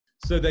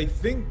So they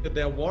think that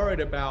they're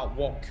worried about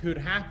what could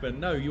happen.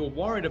 No, you're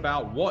worried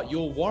about what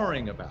you're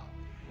worrying about.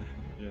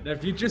 Yeah. And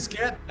if you just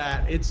get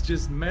that, it's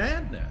just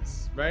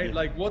madness, right? Yeah.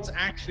 Like what's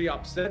actually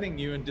upsetting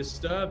you and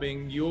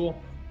disturbing your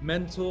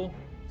mental,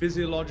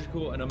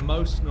 physiological, and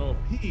emotional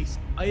peace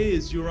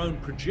is your own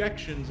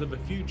projections of a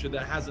future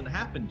that hasn't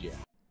happened yet.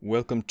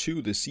 Welcome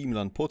to the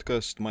Siimland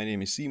podcast. My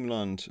name is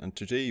Siimland, and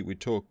today we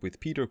talk with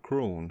Peter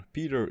Crone.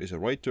 Peter is a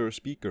writer,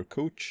 speaker,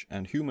 coach,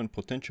 and human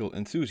potential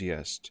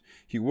enthusiast.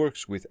 He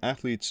works with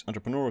athletes,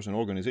 entrepreneurs, and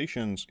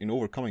organizations in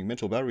overcoming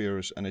mental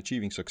barriers and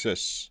achieving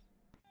success.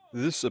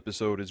 This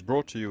episode is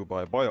brought to you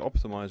by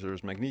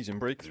BioOptimizer's Magnesium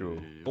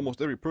Breakthrough.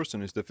 Almost every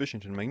person is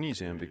deficient in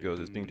magnesium because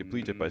it's being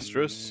depleted by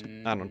stress,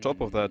 and on top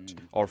of that,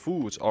 our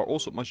foods are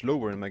also much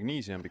lower in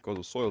magnesium because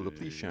of soil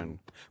depletion.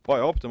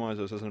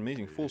 BioOptimizers has an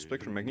amazing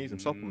full-spectrum magnesium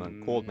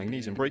supplement called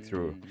Magnesium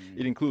Breakthrough.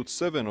 It includes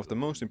 7 of the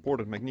most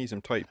important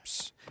magnesium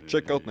types.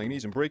 Check out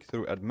Magnesium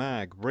Breakthrough at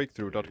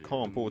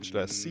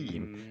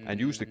magbreakthrough.com/Siim and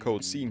use the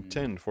code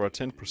Siim10 for a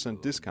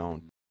 10%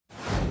 discount.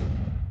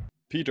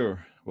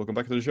 Peter, welcome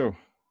back to the show.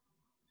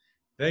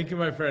 Thank you,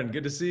 my friend.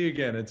 Good to see you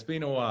again. It's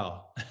been a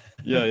while.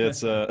 Yeah,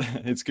 it's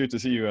good to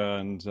see you.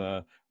 And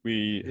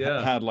we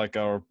had like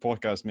our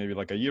podcast maybe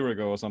like a year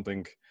ago or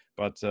something.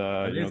 But it's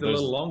a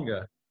little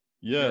longer.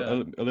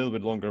 Yeah, a little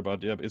bit longer.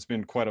 But yeah, it's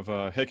been quite of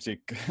a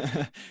hectic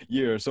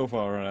year so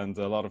far, and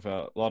a lot of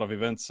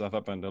events have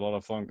happened. A lot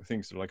of fun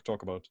things to like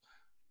talk about.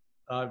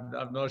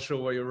 I'm not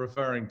sure what you're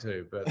referring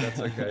to, but that's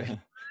okay.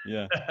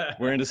 Yeah,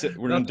 we're in a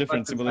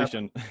different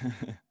simulation.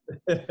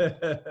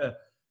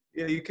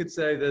 Yeah, you could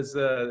say it's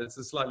a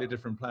slightly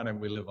different planet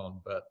we live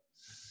on, but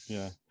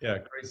yeah,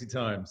 crazy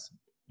times.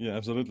 Yeah,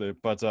 absolutely.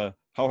 But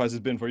how has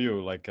it been for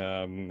you? Like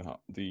the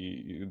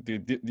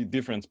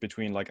difference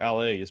between like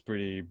LA is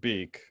pretty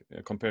big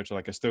compared to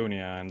like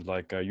Estonia and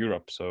like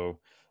Europe. So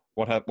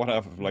what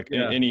have like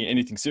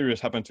anything serious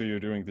happened to you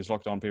during this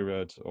lockdown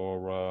period,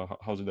 or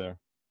how's it there?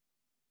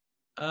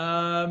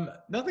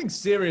 Nothing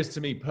serious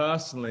to me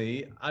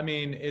personally. I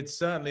mean, it's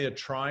certainly a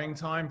trying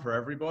time for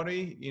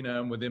everybody, you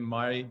know, and within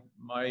my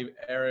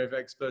area of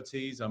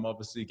expertise, I'm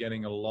obviously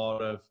getting a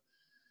lot of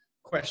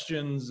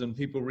questions and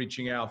people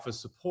reaching out for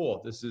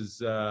support. This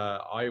is,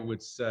 I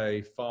would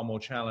say, far more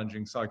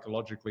challenging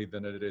psychologically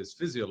than it is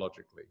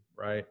physiologically,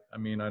 right? I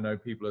mean, I know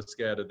people are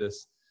scared of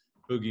this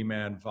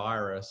boogeyman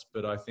virus,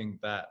 but I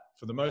think that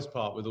for the most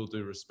part, with all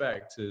due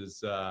respect,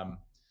 is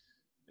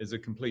a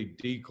complete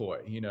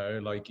decoy. You know,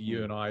 like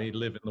you and I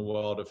live in the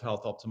world of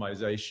health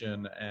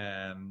optimization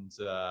and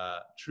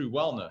true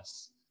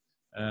wellness.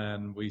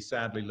 And we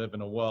sadly live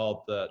in a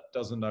world that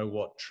doesn't know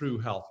what true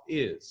health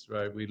is,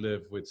 right? We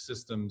live with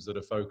systems that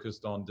are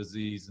focused on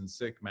disease and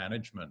sickness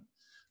management.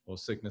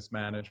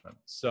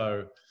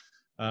 So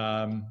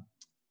I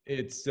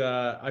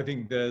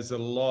think there's a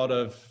lot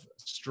of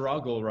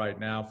struggle right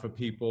now for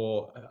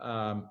people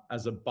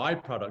as a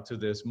byproduct of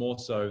this, more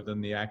so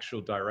than the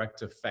actual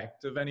direct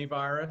effect of any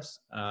virus.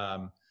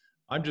 I'm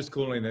just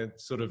calling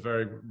it sort of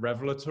very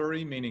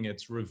revelatory, meaning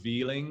it's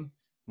revealing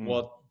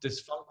what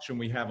dysfunction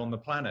we have on the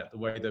planet, the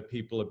way that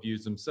people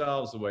abuse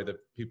themselves, the way that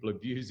people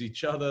abuse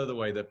each other, the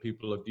way that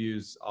people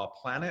abuse our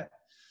planet.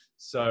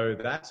 So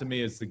that to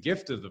me is the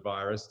gift of the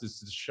virus,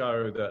 is to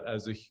show that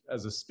as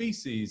a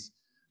species,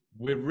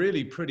 we're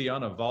really pretty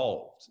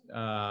unevolved.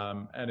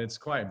 And it's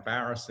quite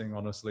embarrassing,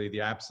 honestly,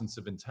 the absence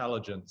of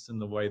intelligence in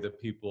the way that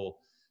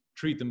people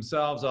treat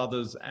themselves,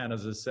 others, and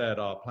as I said,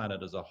 our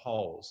planet as a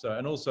whole. So,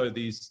 and also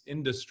these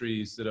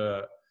industries that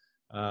are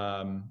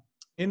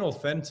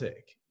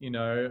inauthentic, you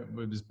know,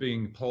 with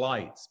being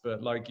polite,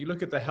 but like you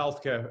look at the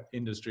healthcare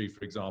industry,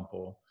 for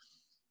example,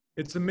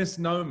 it's a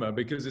misnomer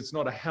because it's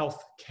not a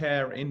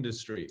healthcare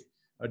industry.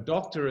 A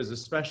doctor is a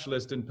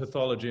specialist in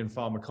pathology and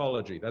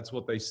pharmacology. That's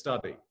what they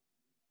study.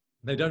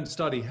 They don't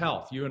study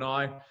health. You and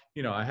I,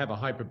 you know, I have a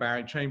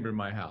hyperbaric chamber in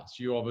my house.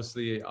 You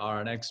obviously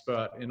are an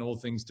expert in all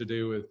things to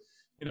do with,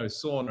 you know,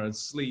 sauna and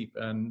sleep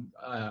and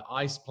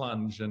ice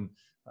plunge and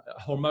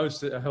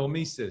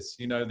hormesis,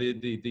 you know,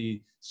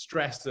 the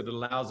stress that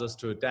allows us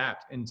to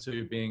adapt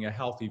into being a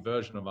healthy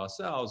version of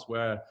ourselves,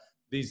 where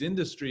these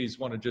industries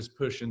want to just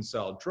push and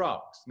sell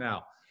drugs.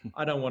 Now,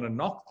 I don't want to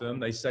knock them.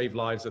 They save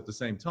lives at the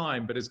same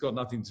time, but it's got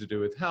nothing to do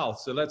with health.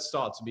 So let's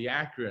start to be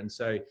accurate and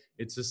say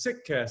it's a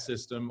sick care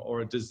system or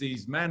a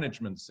disease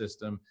management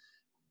system,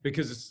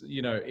 because it's,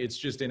 you know, it's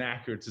just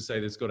inaccurate to say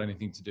that it's got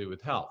anything to do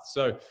with health.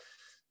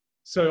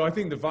 So I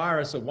think the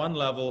virus at one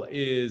level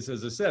is,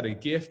 as I said, a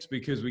gift,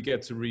 because we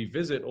get to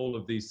revisit all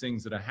of these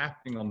things that are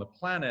happening on the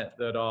planet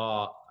that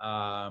are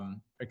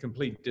a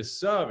complete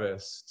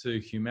disservice to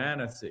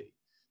humanity.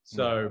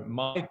 So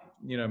my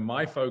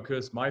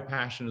focus, my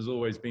passion has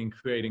always been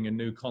creating a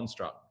new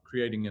construct,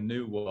 creating a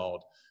new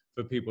world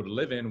for people to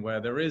live in, where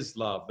there is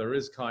love, there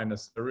is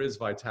kindness, there is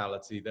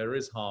vitality, there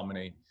is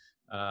harmony.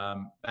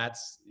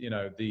 That's, you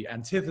know, the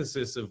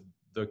antithesis of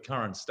the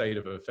current state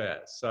of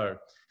affairs. So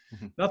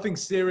nothing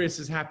serious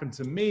has happened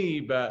to me,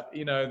 but,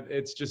 you know,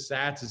 it's just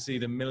sad to see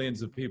the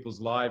millions of people's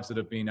lives that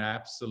have been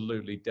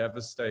absolutely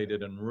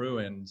devastated and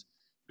ruined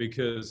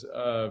because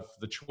of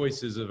the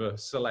choices of a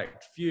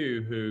select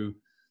few who,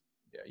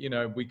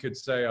 we could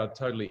say are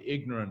totally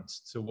ignorant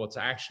to what's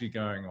actually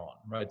going on,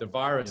 right? The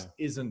virus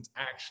isn't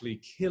actually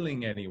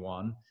killing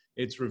anyone.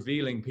 It's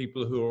revealing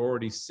people who are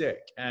already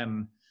sick,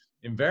 and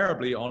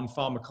invariably on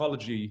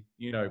pharmacology,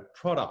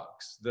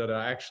 products that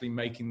are actually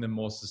making them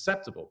more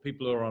susceptible.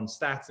 People who are on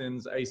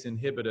statins, ACE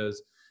inhibitors,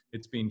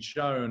 it's been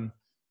shown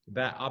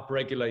that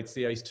upregulates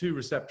the ACE2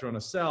 receptor on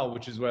a cell,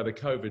 which is where the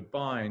COVID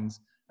binds.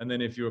 And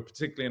then if you're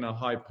particularly in a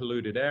high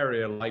polluted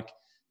area, like,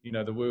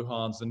 the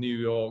Wuhans, the New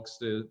Yorks,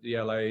 the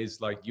LAs,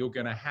 like, you're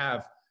going to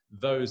have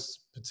those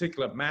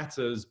particulate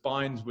matters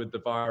bind with the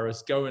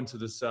virus, go into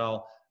the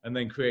cell, and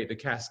then create the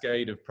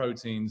cascade of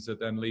proteins that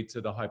then lead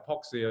to the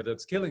hypoxia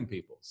that's killing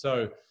people.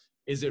 So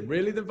is it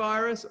really the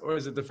virus, or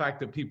is it the fact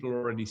that people are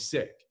already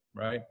sick,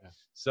 right? Yeah.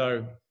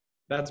 So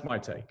that's my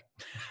take.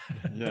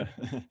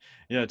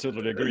 Yeah, I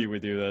totally agree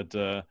with you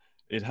that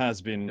it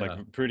has been like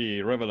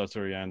pretty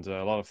revelatory, and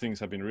a lot of things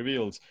have been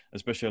revealed,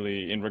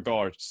 especially in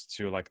regards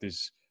to like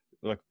these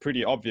like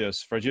pretty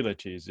obvious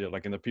fragilities,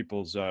 like in the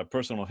people's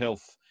personal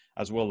health,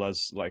 as well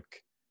as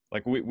like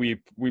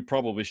we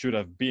probably should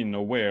have been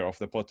aware of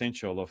the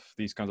potential of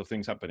these kinds of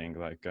things happening.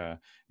 Like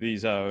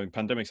these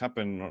pandemics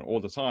happen all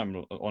the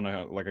time on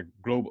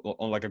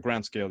a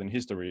grand scale in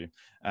history,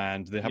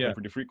 and they happen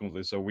pretty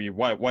frequently. So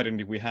why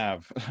didn't we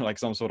have like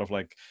some sort of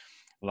like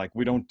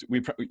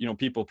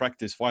people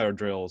practice fire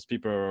drills,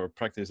 people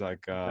practice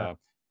like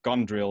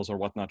gun drills or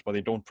whatnot, but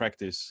they don't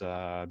practice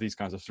these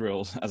kinds of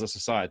drills as a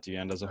society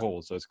and as a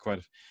whole. So it's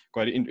quite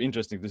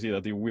interesting to see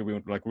that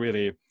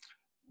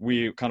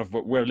we kind of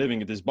we're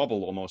living in this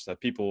bubble almost, that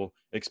people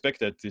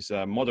expected this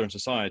modern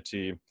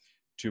society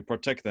to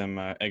protect them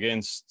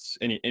against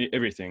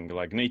everything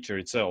like nature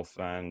itself,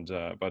 and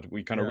but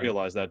we kind of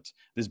realize that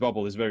this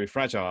bubble is very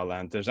fragile,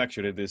 and there's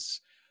actually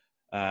this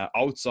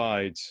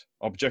outside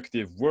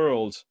objective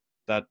world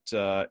that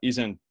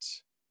isn't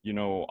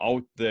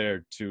out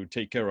there to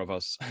take care of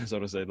us, so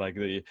to say. Like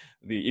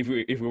if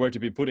we were to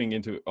be putting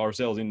into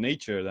ourselves in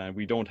nature, then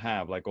we don't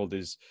have like all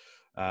these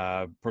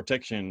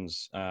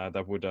protections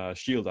that would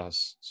shield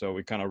us. So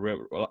we kind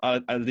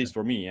of at least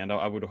for me, and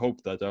I would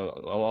hope that a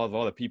lot of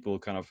other people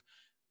kind of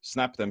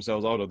snap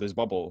themselves out of this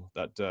bubble,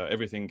 that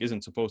everything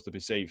isn't supposed to be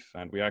safe,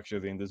 and we're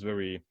actually in this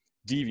very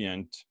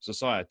deviant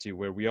society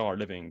where we are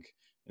living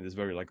in this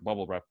very like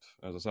bubble wrap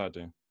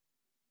society.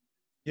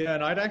 Yeah,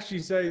 and I'd actually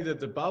say that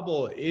the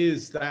bubble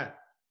is that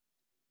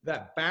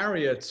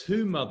barrier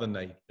to Mother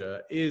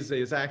Nature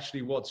is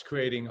actually what's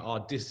creating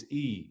our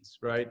dis-ease,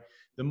 right?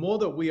 The more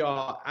that we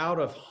are out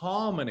of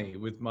harmony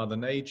with Mother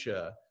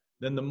Nature,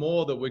 then the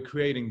more that we're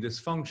creating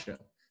dysfunction.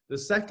 The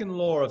second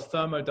law of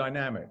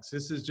thermodynamics,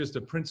 this is just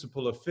a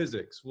principle of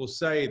physics, will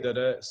say that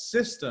a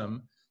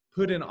system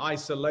put in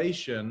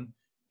isolation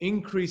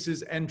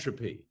increases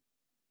entropy.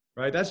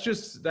 Right? That's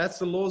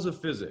the laws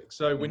of physics.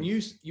 So when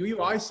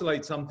you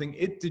isolate something,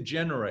 it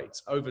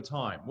degenerates over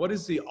time. What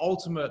is the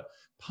ultimate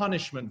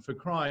punishment for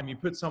crime? You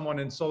put someone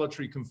in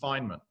solitary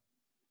confinement.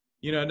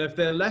 And if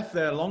they're left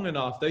there long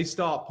enough, they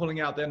start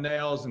pulling out their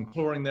nails and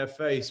clawing their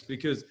face,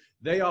 because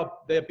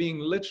they're being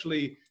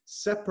literally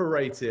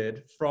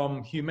separated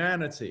from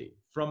humanity,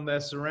 from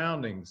their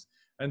surroundings.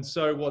 And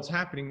so what's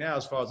happening now,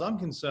 as far as I'm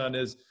concerned,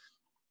 is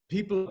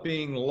people are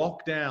being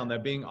locked down, they're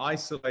being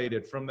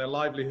isolated from their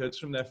livelihoods,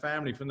 from their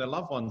family, from their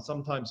loved ones,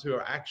 sometimes who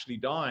are actually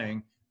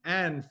dying,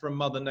 and from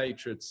Mother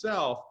Nature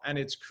itself, and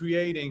it's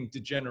creating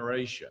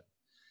degeneration.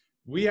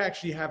 We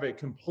actually have it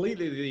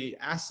completely the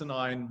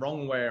asinine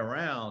wrong way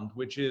around,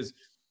 which is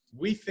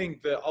we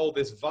think that,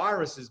 this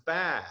virus is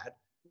bad.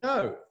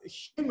 No,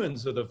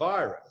 humans are the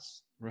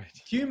virus. Right.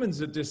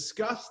 Humans are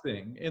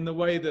disgusting in the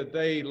way that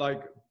they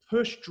like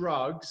push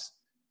drugs,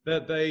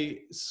 that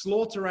they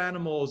slaughter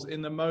animals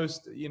in the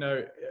most,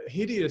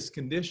 hideous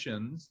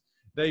conditions.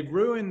 They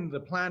ruin the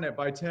planet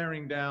by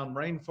tearing down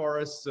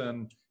rainforests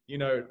and,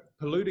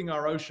 polluting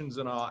our oceans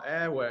and our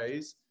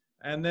airways.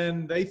 And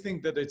then they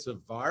think that it's a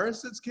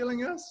virus that's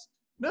killing us.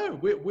 No,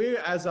 we're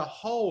as a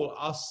whole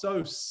are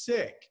so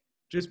sick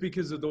just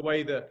because of the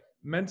way that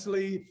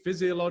mentally,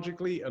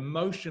 physiologically,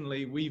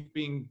 emotionally,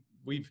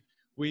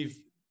 we've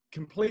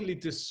completely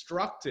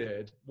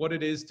destructed what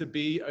it is to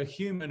be a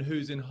human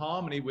who's in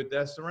harmony with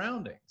their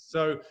surroundings.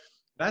 So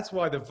that's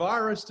why the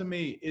virus to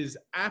me is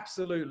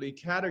absolutely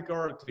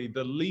categorically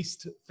the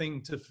least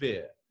thing to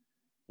fear.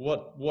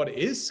 What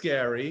is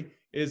scary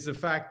is the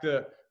fact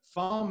that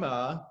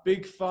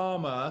big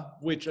pharma,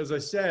 which, as I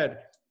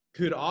said,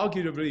 could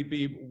arguably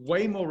be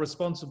way more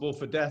responsible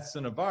for deaths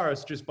than a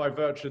virus, just by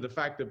virtue of the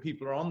fact that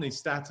people are on these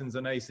statins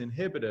and ACE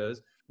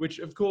inhibitors, which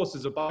of course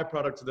is a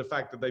byproduct of the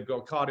fact that they've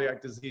got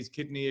cardiac disease,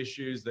 kidney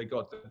issues, they've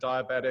got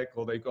diabetic,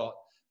 or they've got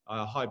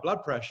high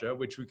blood pressure,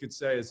 which we could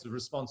say is the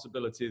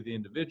responsibility of the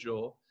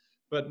individual.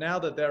 But now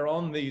that they're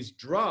on these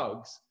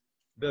drugs,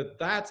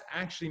 that's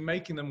actually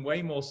making them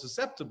way more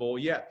susceptible.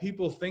 Yet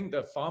people think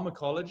that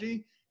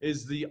pharmacology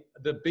is the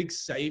big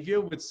savior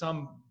with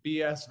some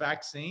BS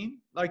vaccine.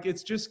 Like,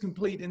 it's just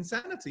complete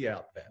insanity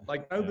out there.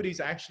 Like,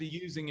 nobody's actually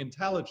using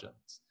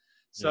intelligence.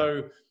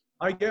 So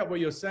I get what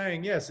you're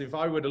saying. Yes, if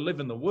I were to live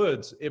in the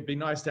woods, it'd be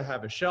nice to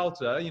have a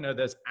shelter. You know,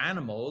 there's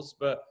animals,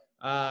 but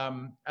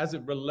as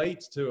it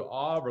relates to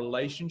our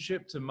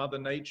relationship to Mother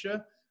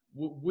Nature,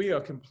 we are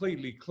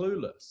completely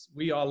clueless.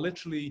 We are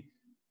literally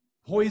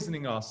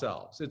poisoning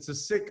ourselves. It's a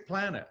sick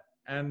planet.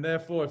 And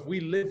therefore, if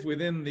we live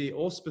within the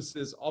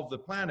auspices of the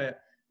planet,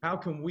 how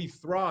can we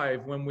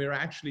thrive when we're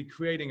actually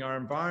creating our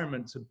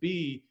environment to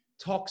be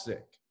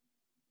toxic?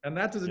 And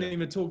that doesn't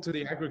even talk to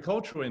the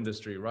agricultural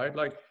industry, right?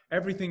 Like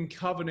everything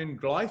covered in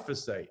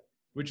glyphosate,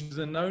 which is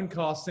a known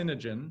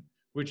carcinogen,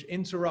 which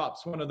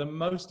interrupts one of the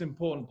most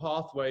important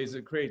pathways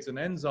that creates an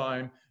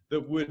enzyme that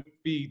would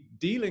be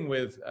dealing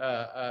with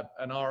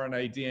an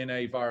RNA,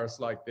 DNA virus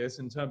like this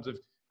in terms of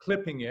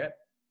clipping it.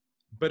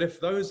 But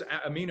if those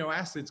amino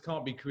acids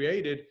can't be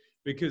created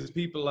because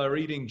people are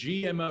eating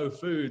GMO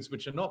foods,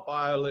 which are not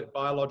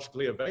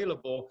biologically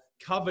available,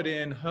 covered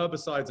in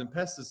herbicides and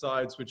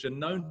pesticides, which are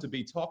known to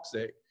be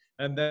toxic,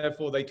 and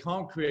therefore they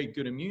can't create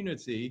good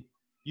immunity,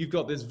 you've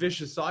got this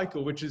vicious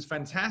cycle, which is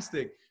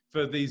fantastic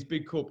for these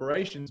big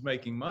corporations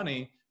making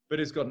money, but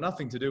it's got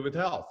nothing to do with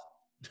health.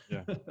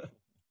 Yeah,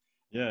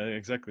 yeah,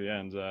 exactly.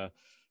 And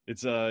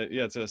it's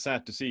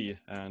sad to see,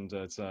 and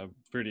it's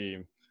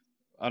pretty.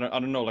 I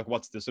don't know, like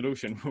what's the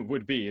solution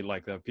would be.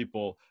 Like a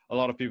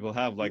lot of people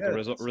have like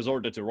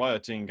resorted to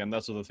rioting and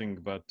that sort of thing,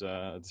 but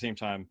at the same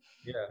time,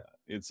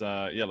 it's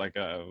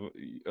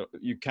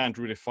you can't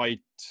really fight,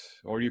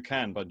 or you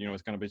can, but you know,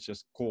 it's gonna be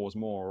just cause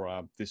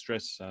more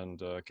distress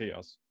and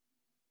chaos.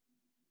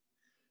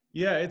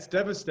 Yeah, it's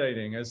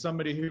devastating. As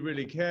somebody who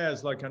really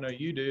cares, like I know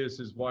you do, this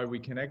is why we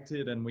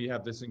connected, and we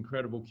have this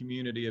incredible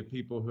community of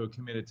people who are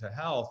committed to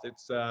health.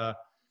 It's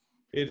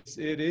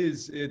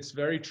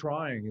very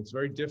trying. It's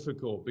very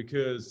difficult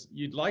because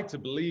you'd like to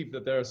believe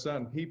that there are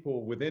certain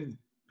people within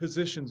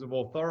positions of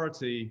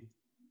authority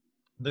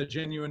that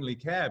genuinely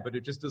care, but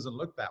it just doesn't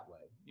look that way.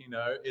 You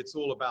know, it's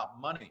all about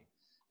money.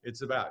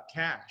 It's about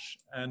cash.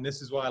 And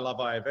this is why I love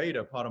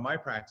Ayurveda, part of my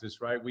practice,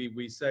 right?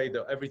 We say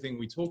that everything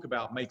we talk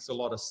about makes a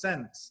lot of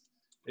sense.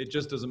 It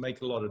just doesn't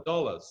make a lot of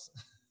dollars.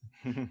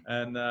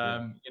 And,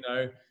 you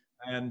know,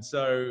 and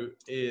so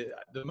the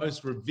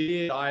most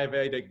revered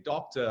Ayurvedic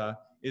doctor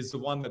is the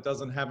one that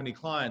doesn't have any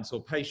clients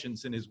or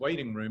patients in his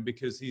waiting room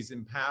because he's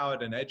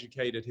empowered and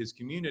educated his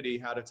community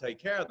how to take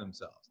care of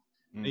themselves.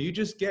 Now, you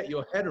just get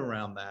your head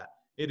around that.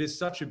 It is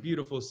such a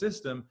beautiful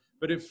system,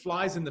 but it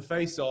flies in the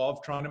face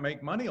of trying to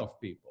make money off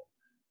people,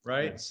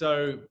 right?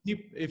 So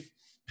if,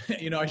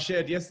 you know, I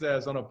shared yesterday, I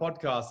was on a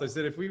podcast, I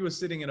said, if we were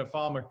sitting in a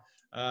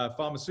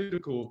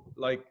pharmaceutical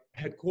like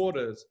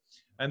headquarters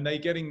and they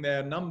getting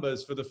their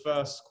numbers for the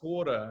first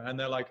quarter and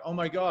they're like, oh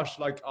my gosh,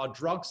 like our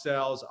drug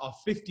sales are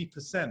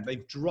 50%,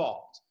 they've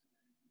dropped,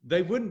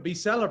 they wouldn't be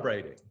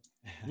celebrating,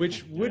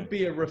 which would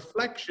be a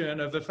reflection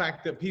of the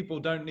fact that people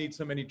don't need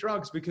so many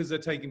drugs because they're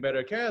taking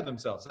better care of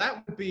themselves.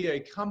 That would be a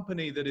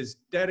company that is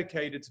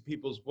dedicated to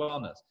people's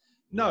wellness.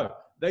 No,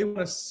 they want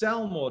to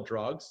sell more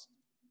drugs.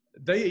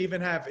 They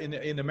even have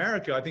in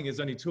America, I think there's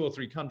only 2 or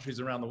 3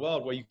 countries around the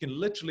world where you can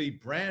literally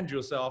brand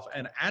yourself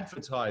and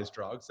advertise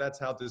drugs. That's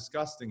how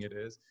disgusting it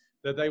is,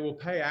 that they will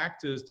pay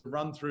actors to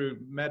run through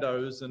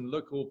meadows and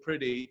look all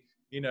pretty,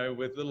 you know,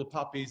 with little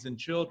puppies and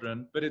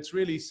children, but it's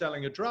really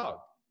selling a drug,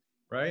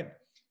 right?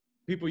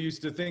 People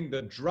used to think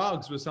that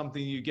drugs was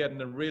something you get in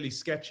a really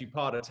sketchy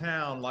part of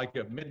town, like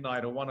at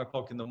midnight or 1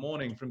 o'clock in the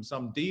morning from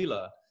some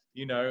dealer,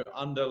 you know,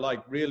 under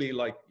like really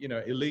like, you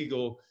know,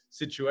 illegal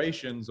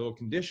situations or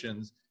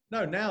conditions.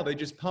 No, now they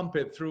just pump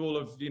it through all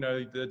of, you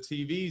know, the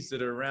TVs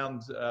that are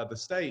around the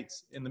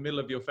States in the middle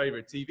of your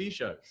favorite TV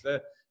shows.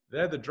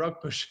 They're the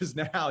drug pushers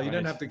now. You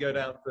don't have to go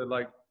down to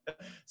like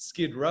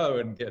Skid Row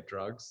and get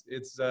drugs.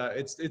 It's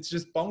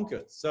just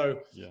bonkers. So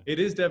it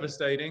is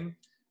devastating.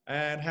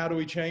 And how do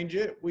we change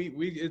it?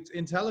 It's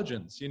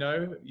intelligence, you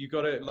know, you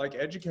got to like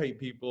educate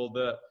people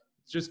that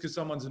just because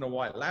someone's in a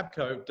white lab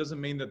coat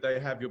doesn't mean that they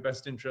have your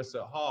best interests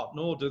at heart,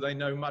 nor do they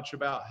know much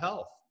about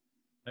health.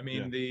 I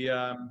mean,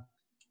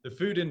 the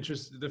food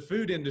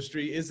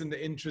industry isn't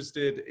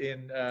interested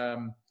in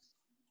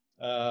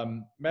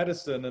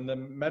medicine, and the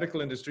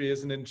medical industry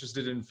isn't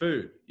interested in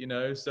food, you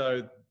know,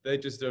 so they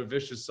just are a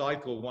vicious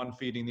cycle, one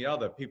feeding the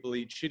other. People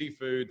eat shitty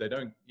food, they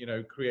don't, you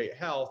know, create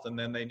health, and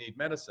then they need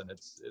medicine.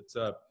 It's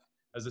a,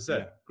 as I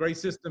said, great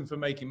system for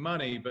making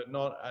money, but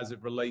not as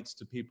it relates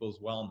to people's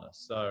wellness.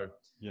 So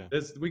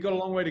we got a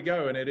long way to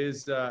go, and it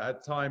is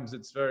at times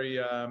it's very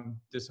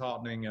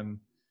disheartening and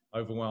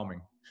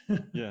overwhelming.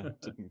 Yeah,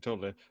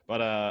 totally.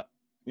 But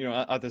you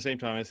know, at the same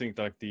time, I think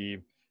like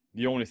the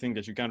only thing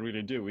that you can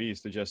really do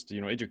is to just,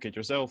 you know, educate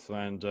yourself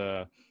and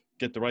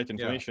get the right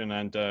information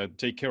and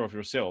take care of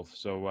yourself.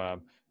 So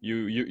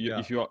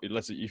if you are,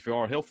 let's say, if you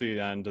are healthy,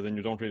 and then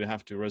you don't really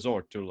have to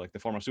resort to like the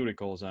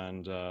pharmaceuticals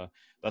and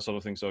that sort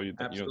of thing. So you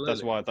know,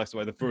 that's why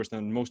the first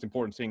and most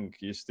important thing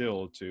is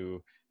still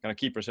to kind of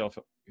keep yourself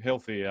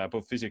healthy,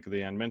 both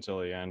physically and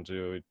mentally, and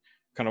to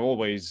kind of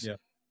always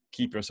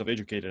keep yourself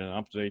educated and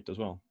up to date as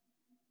well.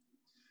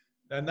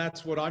 And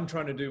that's what I'm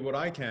trying to do, what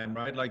I can,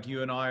 right? Like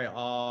you and I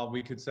are,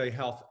 we could say,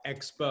 health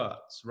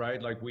experts, right?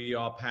 Like we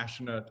are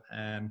passionate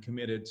and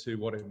committed to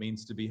what it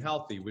means to be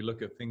healthy. We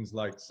look at things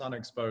like sun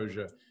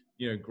exposure,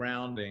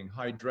 grounding,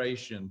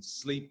 hydration,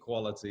 sleep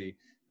quality,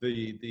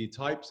 the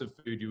types of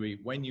food you eat,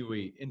 when you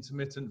eat,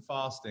 intermittent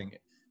fasting,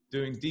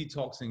 doing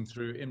detoxing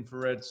through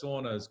infrared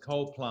saunas,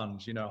 cold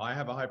plunge. I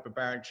have a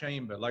hyperbaric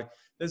chamber. Like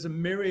there's a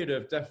myriad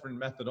of different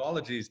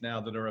methodologies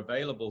now that are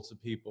available to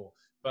people.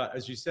 But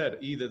as you said,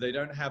 either they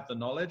don't have the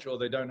knowledge or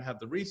they don't have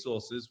the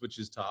resources, which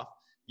is tough.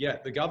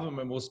 Yet the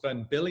government will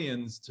spend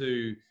billions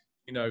to,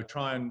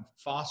 try and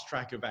fast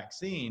track a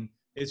vaccine.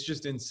 It's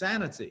just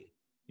insanity.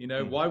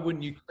 Why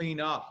wouldn't you clean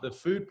up the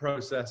food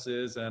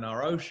processes and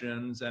our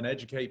oceans and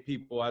educate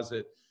people as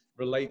it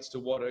relates to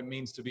what it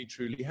means to be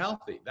truly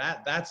healthy?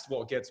 That's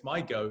what gets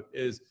my goat,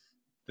 is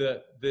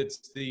that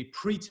it's the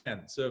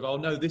pretense of, oh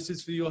no, this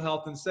is for your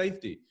health and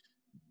safety.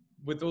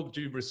 With all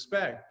due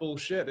respect,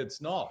 bullshit,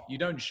 it's not. You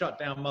don't shut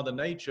down Mother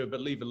Nature,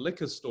 but leave a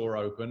liquor store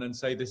open and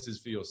say this is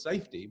for your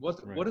safety.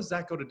 What does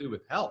that got to do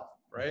with health,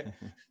 right?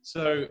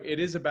 So it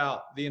is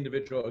about the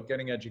individual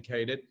getting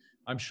educated.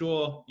 I'm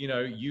sure,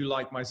 you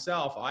like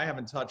myself, I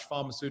haven't touched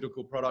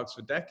pharmaceutical products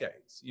for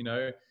decades,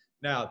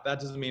 Now, that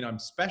doesn't mean I'm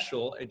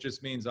special. It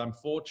just means I'm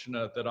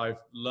fortunate that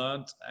I've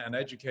learned and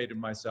educated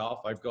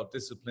myself. I've got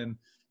discipline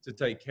to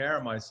take care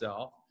of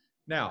myself.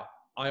 Now,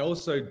 I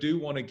also do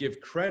want to give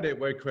credit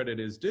where credit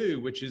is due,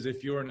 which is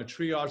if you're in a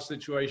triage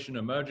situation,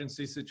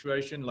 emergency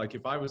situation, like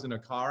if I was in a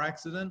car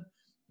accident,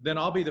 then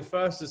I'll be the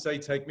first to say,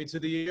 take me to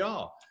the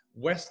ER.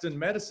 Western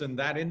medicine,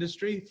 that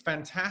industry,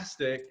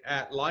 fantastic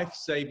at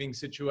life-saving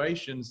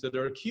situations that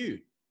are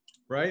acute,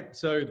 right?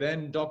 So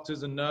then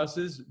doctors and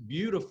nurses,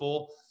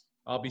 beautiful.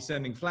 I'll be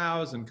sending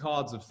flowers and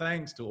cards of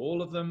thanks to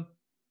all of them.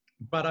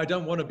 But I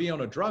don't want to be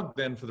on a drug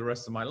then for the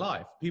rest of my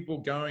life. People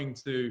going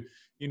to,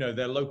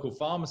 their local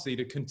pharmacy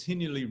to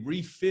continually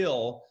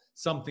refill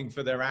something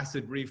for their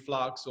acid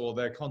reflux or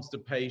their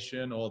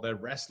constipation or their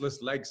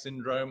restless leg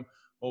syndrome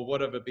or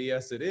whatever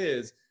BS it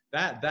is,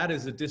 that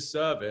is a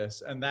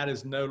disservice, and that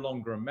is no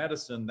longer a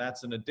medicine.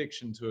 That's an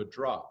addiction to a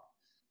drug.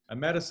 A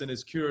medicine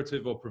is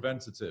curative or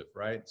preventative,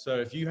 right? So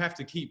if you have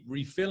to keep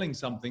refilling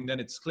something, then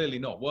it's clearly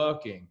not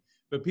working.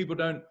 But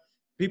people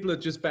are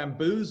just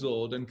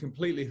bamboozled and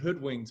completely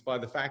hoodwinked by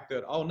the fact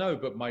that, oh no,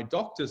 but my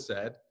doctor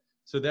said,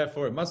 so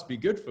therefore it must be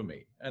good for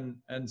me.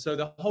 And so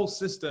the whole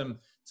system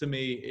to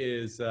me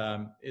is,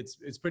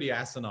 it's pretty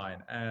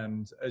asinine.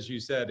 And as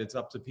you said, it's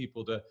up to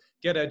people to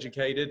get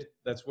educated.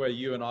 That's where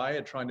you and I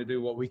are trying to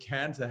do what we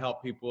can to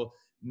help people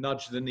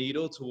nudge the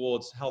needle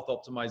towards health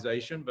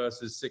optimization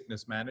versus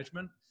sickness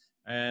management.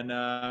 And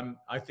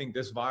I think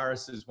this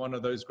virus is one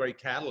of those great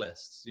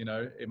catalysts.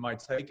 It might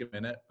take a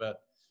minute,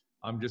 but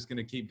I'm just going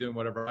to keep doing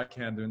whatever I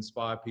can to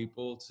inspire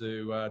people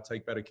to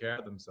take better care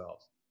of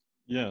themselves.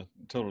 Yeah,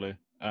 totally.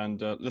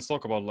 And let's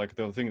talk about like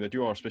the thing that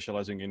you are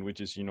specializing in,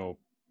 which is,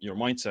 your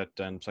mindset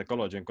and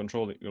psychology and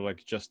control,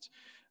 like just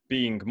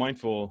being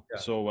mindful. Yeah.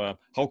 So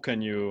how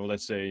can you,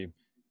 let's say,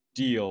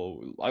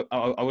 deal?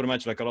 I would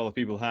imagine like a lot of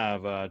people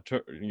have,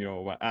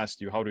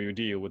 asked you, how do you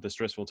deal with the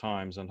stressful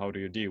times and how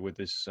do you deal with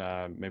this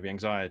maybe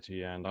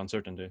anxiety and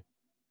uncertainty?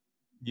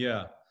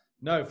 Yeah.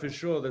 No, for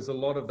sure. There's a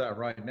lot of that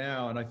right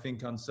now. And I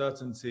think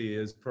uncertainty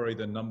is probably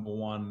the number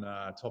one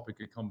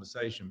topic of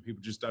conversation.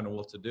 People just don't know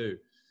what to do.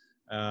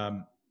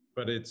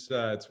 But it's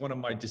one of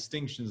my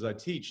distinctions I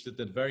teach, that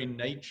the very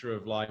nature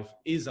of life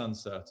is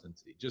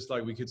uncertainty. Just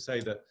like we could say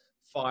that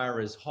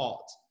fire is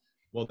hot.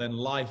 Well, then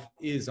life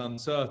is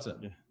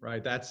uncertain,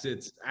 right? That's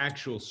its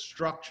actual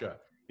structure.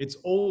 It's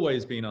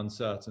always been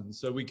uncertain.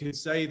 So we could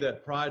say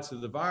that prior to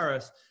the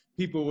virus,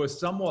 people were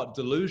somewhat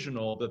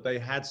delusional that they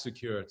had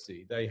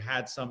security. They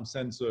had some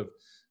sense of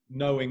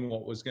knowing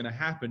what was going to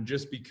happen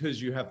just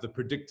because you have the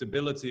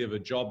predictability of a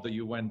job that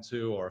you went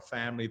to or a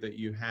family that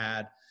you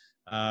had.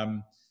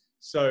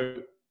 So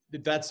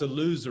that's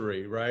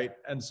illusory, right?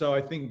 And so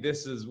I think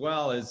this as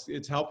well is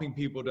it's helping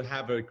people to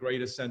have a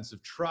greater sense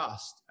of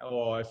trust,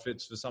 or if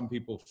it's for some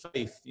people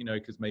faith,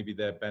 because maybe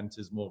their bent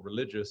is more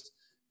religious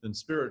than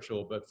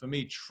spiritual. But for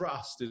me,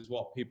 trust is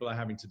what people are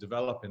having to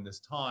develop in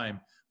this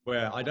time,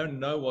 where I don't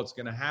know what's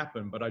going to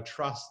happen, but I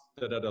trust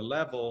that at a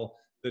level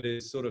that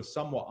is sort of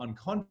somewhat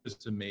unconscious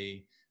to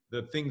me,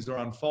 that things are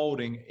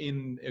unfolding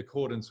in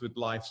accordance with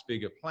life's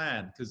bigger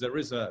plan, because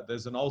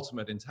there's an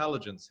ultimate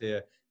intelligence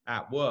here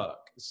at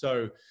work.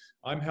 So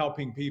I'm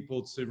helping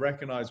people to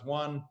recognize,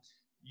 one,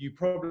 you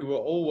probably were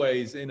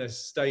always in a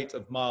state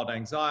of mild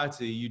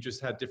anxiety. You just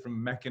had different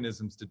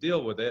mechanisms to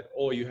deal with it,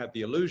 or you had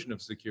the illusion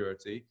of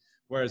security.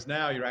 Whereas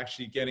now you're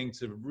actually getting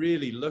to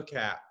really look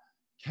at,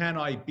 can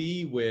I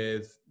be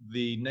with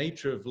the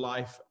nature of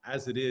life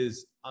as it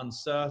is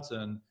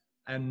uncertain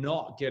and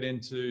not get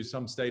into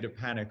some state of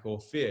panic or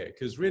fear?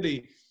 Because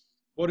really,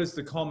 what is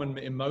the common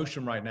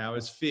emotion right now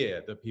is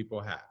fear that people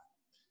have.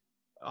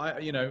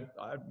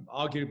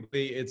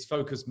 Arguably, it's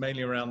focused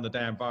mainly around the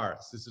damn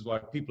virus. This is why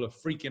people are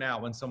freaking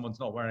out when someone's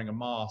not wearing a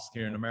mask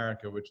here in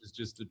America, which is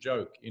just a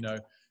joke,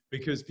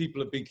 because people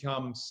have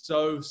become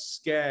so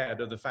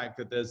scared of the fact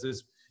that there's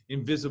this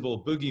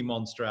invisible boogie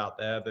monster out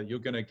there that you're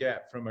going to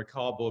get from a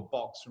cardboard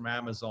box from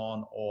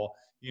Amazon, or,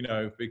 you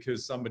know,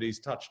 because somebody's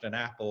touched an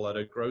apple at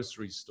a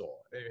grocery store.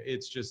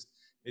 It's just,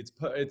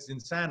 it's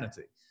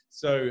insanity.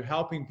 So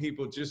helping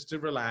people just to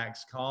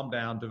relax, calm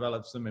down,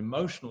 develop some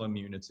emotional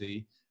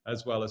immunity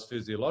as well as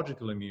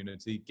physiological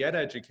immunity, get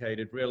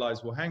educated,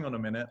 realize, well, hang on a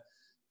minute,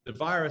 the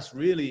virus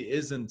really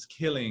isn't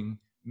killing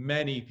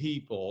many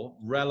people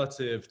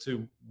relative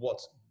to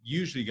what's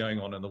usually going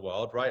on in the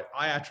world, right?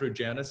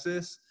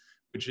 Iatrogenesis,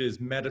 which is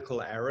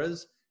medical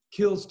errors,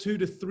 kills 2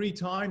 to 3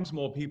 times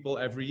more people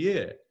every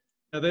year.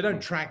 Now, they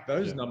don't track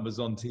those numbers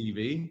on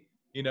TV,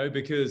 you know,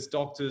 because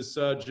doctors,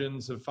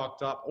 surgeons have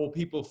fucked up, or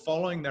people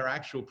following their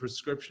actual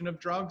prescription of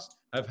drugs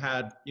have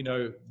had, you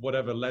know,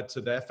 whatever led to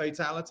their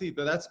fatality.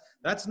 But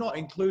that's not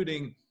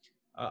including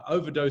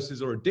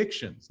overdoses or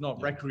addictions,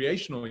 not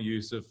recreational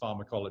use of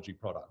pharmacology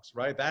products,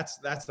 right?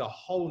 That's a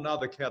whole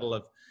nother kettle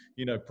of,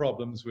 you know,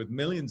 problems with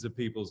millions of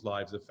people's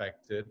lives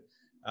affected.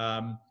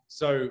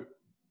 So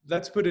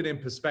let's put it in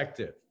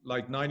perspective.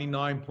 Like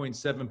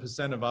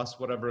 99.7% of us,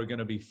 whatever, are going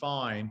to be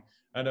fine.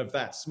 And of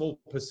that small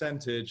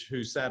percentage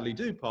who sadly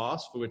do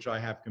pass, for which I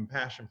have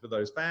compassion for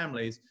those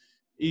families,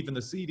 even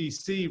the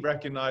CDC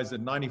recognized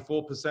that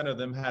 94% of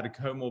them had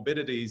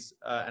comorbidities,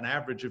 an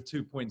average of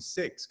 2.6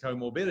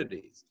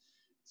 comorbidities.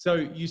 So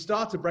you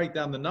start to break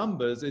down the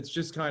numbers. It's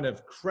just kind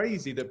of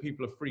crazy that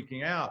people are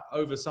freaking out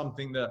over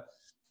something that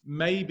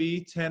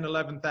maybe 10,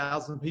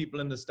 11,000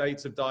 people in the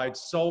States have died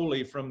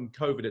solely from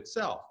COVID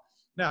itself.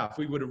 Now, if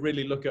we were to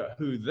really look at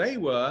who they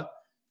were,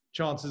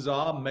 chances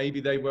are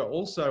maybe they were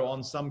also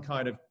on some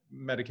kind of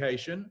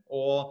medication,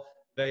 or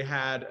they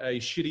had a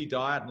shitty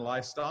diet and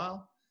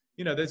lifestyle.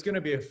 You know, there's going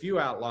to be a few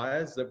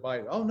outliers that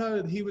might, oh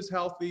no, he was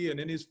healthy and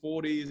in his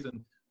 40s,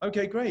 and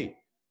okay, great.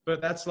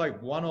 But that's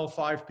like 1 or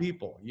 5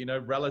 people, you know,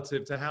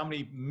 relative to how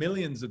many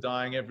millions are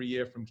dying every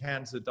year from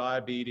cancer,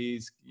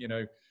 diabetes, you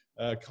know,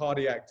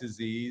 cardiac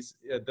disease,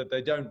 that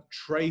they don't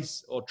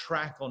trace or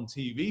track on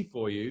TV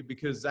for you,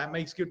 because that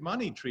makes good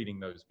money treating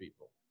those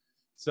people.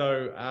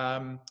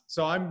 So,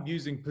 so I'm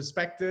using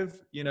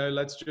perspective, you know,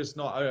 let's just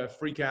not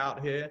freak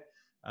out here.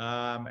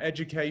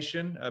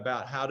 Education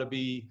about how to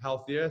be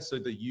healthier so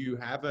that you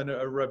have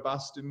a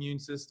robust immune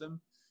system.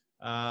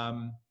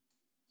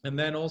 And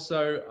then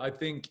also, I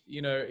think,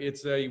 you know,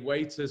 it's a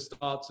way to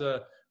start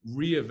to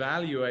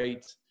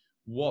reevaluate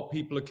what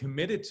people are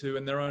committed to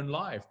in their own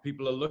life.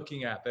 People are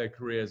looking at their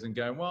careers and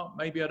going, well,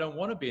 maybe I don't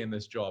want to be in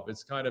this job.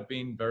 It's kind of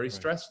been very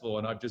stressful,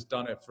 and I've just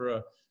done it for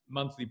a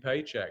monthly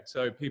paycheck.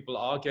 So people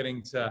are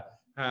getting to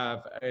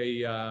have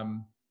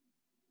an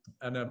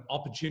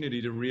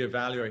opportunity to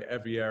reevaluate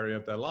every area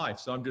of their life.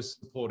 So I'm just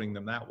supporting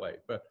them that way.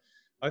 But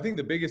I think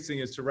the biggest thing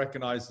is to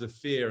recognize the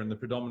fear, and the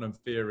predominant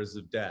fear is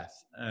of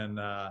death. And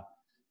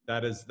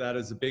that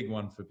is a big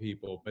one for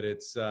people. But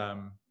it's,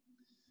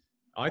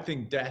 I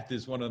think death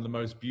is one of the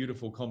most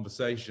beautiful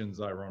conversations,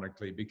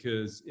 ironically,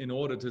 because in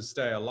order to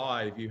stay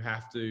alive, you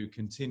have to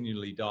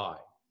continually die.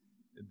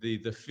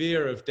 The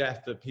fear of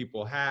death that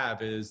people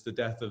have is the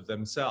death of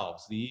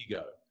themselves, the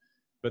ego.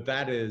 But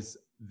that is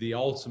the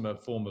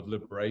ultimate form of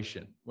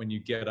liberation. When you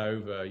get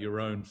over your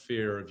own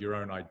fear of your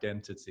own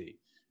identity,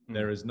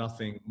 there is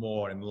nothing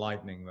more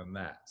enlightening than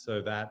that.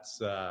 So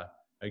that's,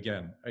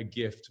 again, a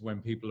gift when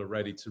people are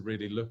ready to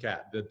really look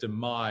at the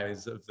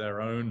demise of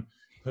their own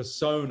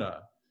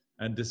persona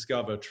and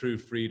discover true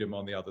freedom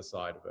on the other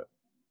side of it.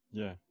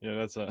 Yeah,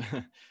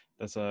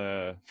 that's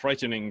a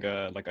frightening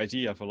like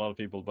idea for a lot of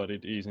people, but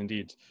it is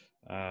indeed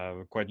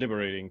quite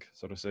liberating,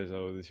 so to say.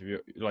 So if you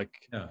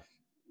like,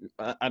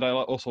 and I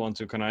also want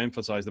to kind of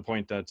emphasize the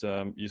point that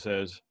you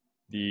said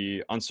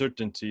the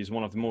uncertainty is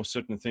one of the most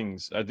certain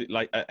things.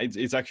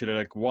 It's actually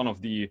like one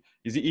of the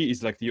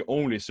is like the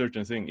only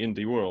certain thing in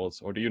the world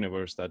or the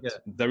universe that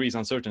there is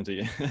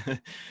uncertainty.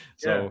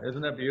 So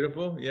isn't that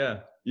beautiful?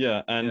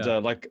 Yeah, and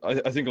like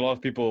I think a lot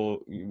of people,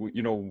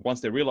 you know,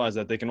 once they realize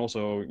that, they can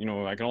also, you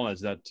know, acknowledge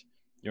that,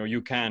 you know,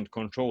 you can't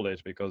control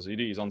it because it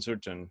is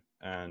uncertain,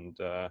 and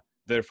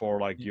therefore,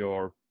 like,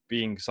 you're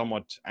being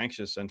somewhat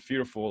anxious and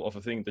fearful of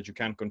a thing that you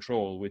can't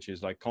control, which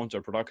is like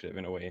counterproductive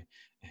in a way.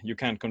 You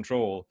can't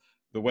control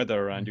the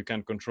weather, and you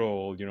can't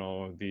control, you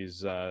know,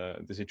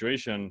 the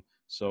situation.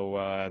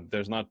 So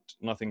there's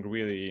nothing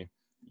really,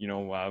 you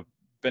know,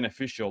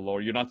 beneficial,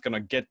 or you're not gonna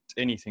get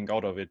anything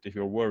out of it if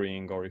you're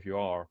worrying or if you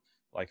are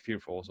like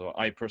fearful. So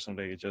I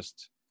personally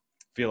just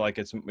feel like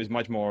it's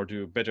much more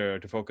better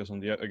to focus on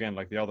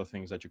the other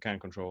things that you can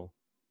control.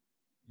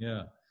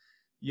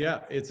 Yeah,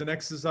 it's an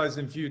exercise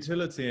in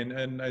futility.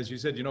 And as you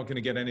said, you're not going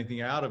to get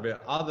anything out of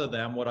it other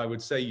than what I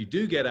would say you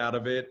do get out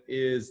of it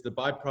is the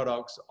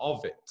byproducts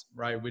of it,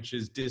 right? Which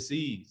is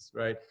dis-ease,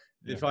 right?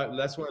 That's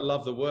why I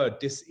love the word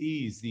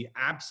dis-ease, the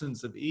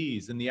absence of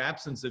ease. And the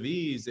absence of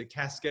ease, it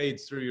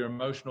cascades through your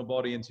emotional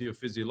body into your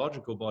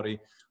physiological body,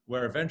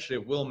 where eventually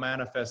it will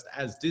manifest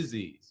as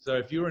disease. So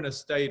if you're in a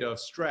state of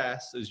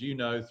stress, as you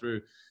know,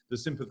 through the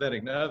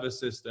sympathetic nervous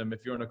system,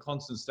 if you're in a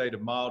constant state of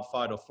mild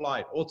fight or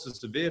flight or to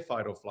severe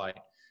fight or flight,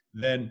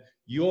 then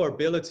your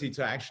ability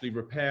to actually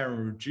repair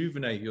and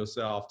rejuvenate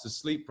yourself, to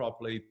sleep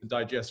properly, to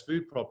digest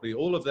food properly,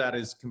 all of that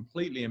is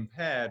completely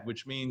impaired,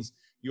 which means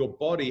your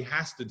body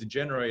has to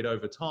degenerate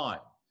over time,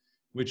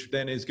 which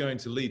then is going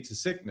to lead to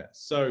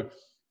sickness.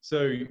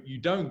 So you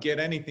don't get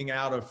anything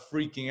out of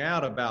freaking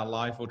out about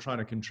life or trying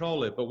to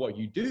control it. But what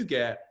you do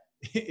get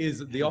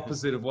is the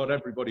opposite of what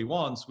everybody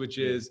wants, which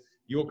is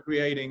you're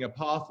creating a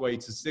pathway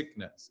to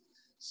sickness.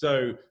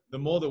 So the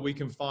more that we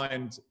can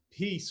find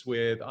peace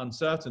with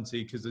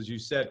uncertainty, because as you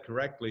said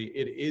correctly,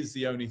 it is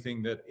the only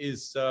thing that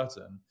is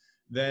certain,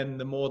 then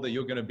the more that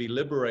you're going to be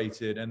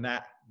liberated. And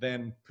that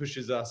then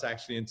pushes us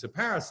actually into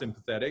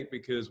parasympathetic,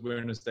 because we're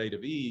in a state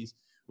of ease,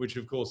 which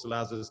of course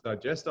allows us to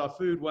digest our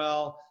food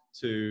well,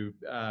 to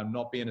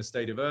not be in a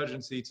state of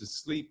urgency, to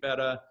sleep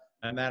better.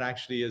 And that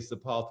actually is the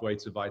pathway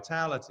to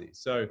vitality.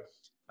 So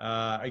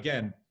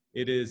again,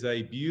 it is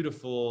a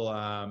beautiful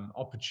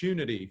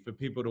opportunity for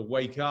people to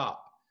wake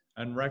up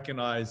and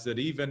recognize that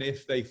even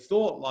if they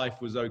thought life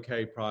was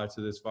okay prior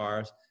to this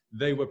virus,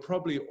 they were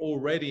probably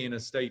already in a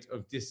state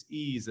of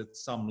dis-ease at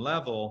some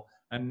level.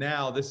 And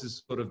now this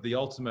is sort of the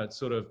ultimate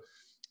sort of,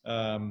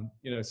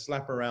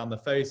 slap around the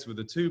face with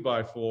a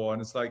 2x4.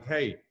 And it's like,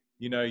 hey,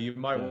 you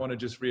might want to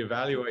just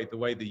reevaluate the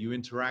way that you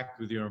interact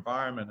with your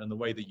environment and the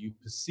way that you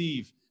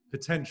perceive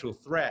potential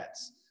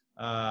threats,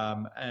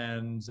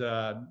 and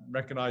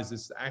recognize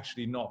it's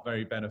actually not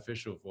very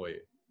beneficial for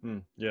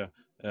you.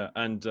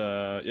 And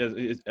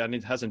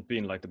it hasn't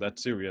been like that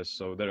serious,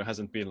 so there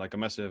hasn't been like a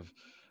massive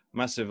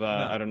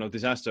I don't know,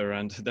 disaster,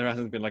 and there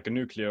hasn't been like a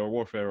nuclear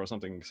warfare or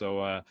something. So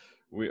a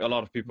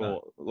lot of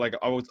people, like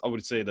I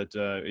would say that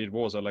it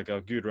was like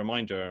a good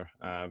reminder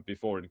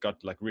before it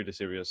got like really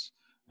serious,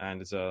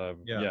 and it's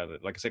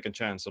like a second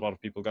chance. A lot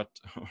of people got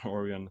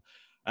Orion,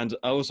 and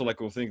I also like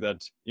will think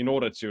that in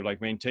order to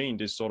like maintain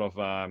this sort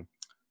of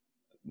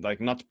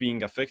like not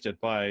being affected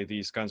by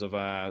these kinds of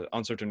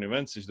uncertain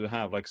events, is to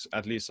have like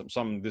at least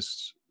some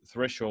this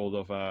threshold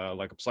of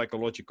like a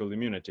psychological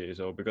immunity.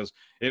 So because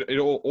it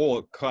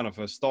all kind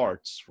of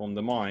starts from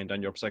the mind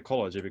and your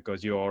psychology,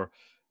 because you're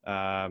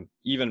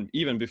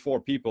even before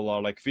people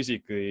are like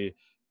physically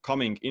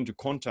coming into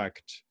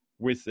contact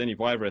with any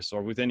virus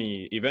or with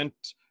any event,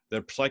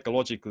 they're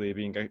psychologically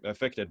being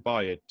affected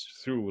by it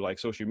through like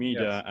social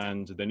media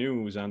and the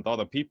news and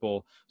other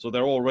people. So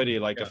they're already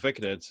like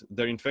affected,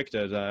 they're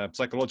infected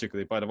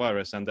psychologically by the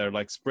virus, and they're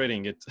like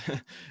spreading it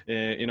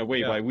in a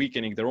way by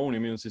weakening their own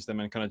immune system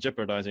and kind of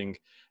jeopardizing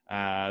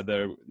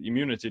their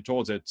immunity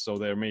towards it. So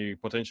they may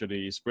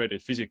potentially spread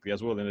it physically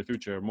as well in the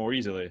future more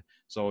easily.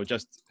 So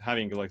just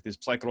having like this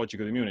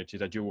psychological immunity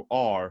that you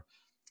are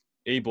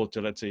able to,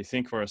 let's say,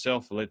 think for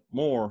yourself a little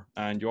more,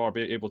 and you are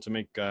able to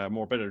make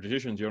more better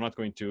decisions. You're not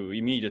going to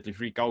immediately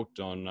freak out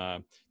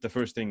on the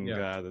first thing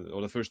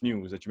or the first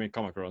news that you may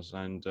come across,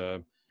 and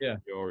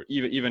you're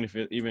even if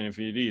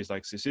it is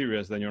like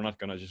serious, then you're not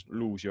gonna just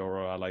lose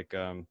your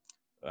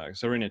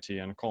serenity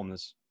and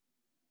calmness.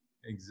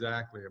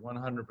 Exactly,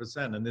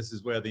 100%. And this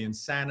is where the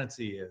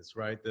insanity is,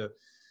 right?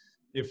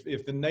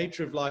 If the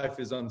nature of life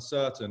is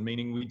uncertain,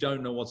 meaning we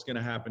don't know what's going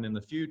to happen in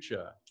the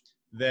future,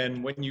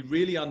 then when you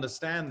really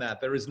understand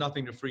that, there is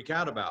nothing to freak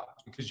out about,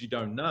 because you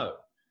don't know.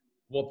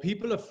 What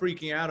people are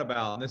freaking out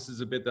about, and this is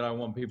a bit that I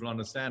want people to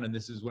understand, and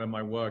this is where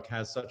my work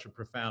has such a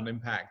profound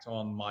impact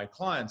on my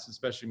clients,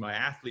 especially my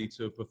athletes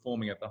who are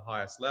performing at the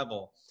highest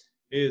level,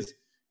 is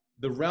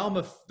the realm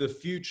of the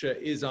future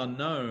is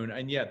unknown.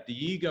 And yet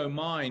the ego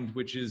mind,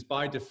 which is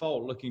by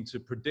default looking to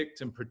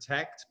predict and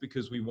protect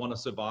because we want to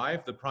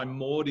survive, the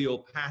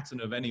primordial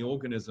pattern of any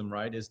organism,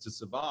 right, is to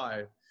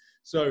survive.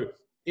 So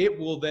it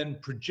will then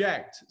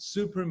project,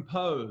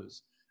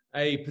 superimpose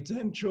a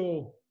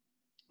potential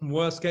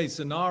worst case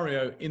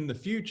scenario in the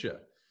future.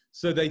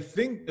 So they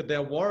think that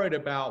they're worried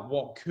about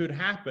what could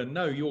happen.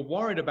 No, you're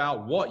worried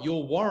about what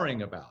you're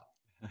worrying about.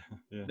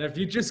 Now, if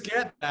you just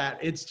get that,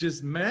 it's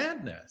just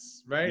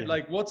madness, right?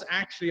 Like what's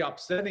actually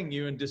upsetting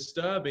you and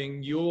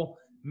disturbing your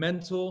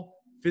mental,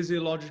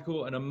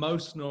 physiological, and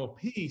emotional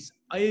peace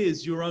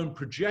is your own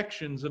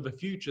projections of a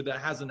future that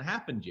hasn't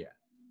happened yet.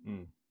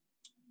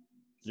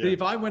 See,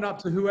 if I went up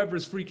to whoever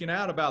is freaking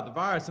out about the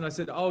virus and I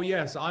said, oh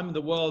yes, I'm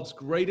the world's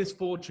greatest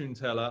fortune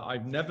teller,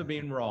 I've never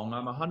been wrong,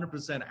 I'm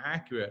 100%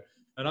 accurate,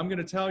 and I'm going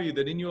to tell you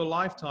that in your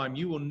lifetime,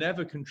 you will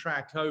never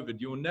contract COVID,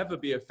 you will never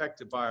be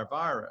affected by a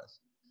virus,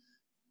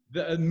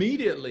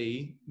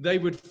 immediately they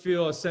would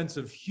feel a sense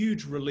of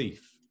huge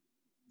relief.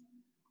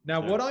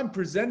 Now, what I'm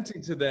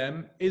presenting to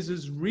them is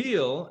as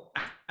real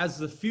as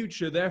the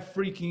future they're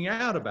freaking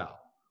out about.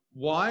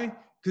 Why?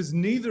 Because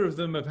neither of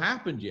them have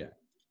happened yet.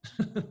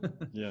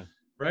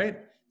 Right?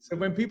 So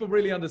when people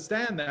really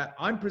understand that,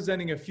 I'm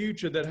presenting a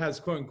future that has,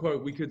 quote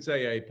unquote, we could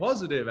say a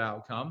positive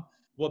outcome.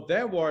 What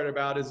they're worried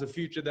about is a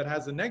future that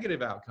has a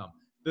negative outcome.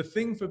 The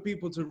thing for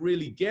people to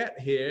really get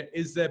here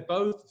is they're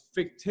both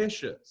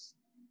fictitious,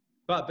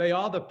 but they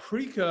are the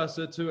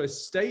precursor to a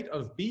state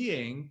of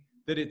being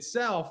that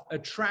itself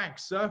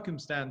attracts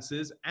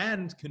circumstances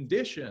and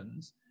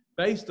conditions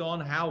based on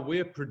how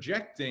we're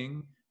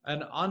projecting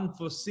an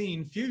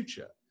unforeseen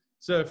future.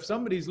 So if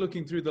somebody's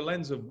looking through the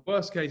lens of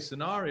worst case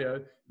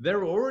scenario,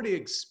 they're already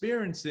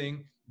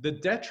experiencing the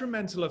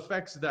detrimental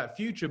effects of that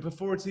future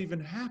before it's even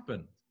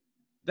happened.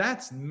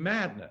 That's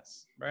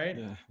madness, right?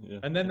 Yeah, yeah.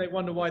 And then they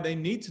wonder why they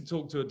need to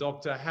talk to a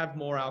doctor, have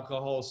more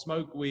alcohol,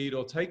 smoke weed,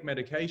 or take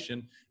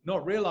medication,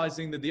 not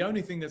realizing that the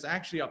only thing that's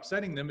actually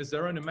upsetting them is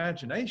their own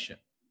imagination.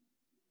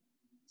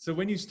 So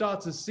when you start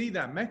to see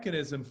that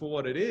mechanism for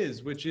what it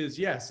is, which is,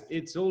 yes,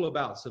 it's all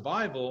about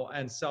survival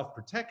and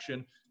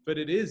self-protection, but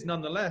it is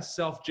nonetheless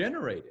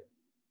self-generated.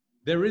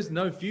 There is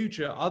no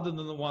future other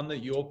than the one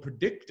that you're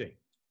predicting.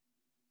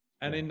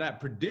 And in that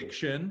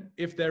prediction,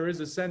 if there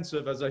is a sense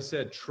of, as I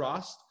said,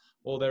 trust,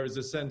 or there is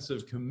a sense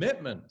of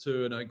commitment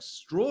to an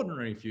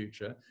extraordinary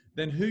future,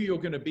 then who you're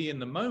going to be in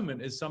the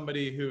moment is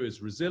somebody who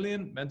is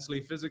resilient,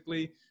 mentally,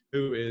 physically,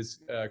 who is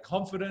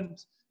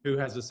confident, who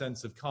has a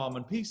sense of calm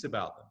and peace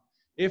about them.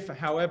 If,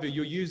 however,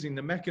 you're using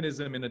the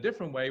mechanism in a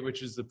different way,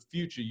 which is the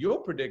future you're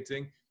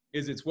predicting,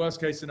 is its worst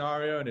case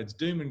scenario and it's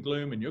doom and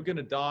gloom and you're going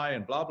to die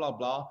and blah, blah,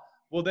 blah,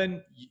 well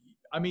then,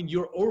 I mean,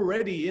 you're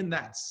already in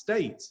that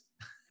state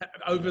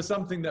over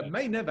something that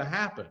may never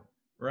happen,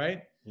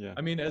 right? Yeah.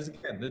 I mean, as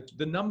again,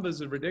 the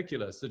numbers are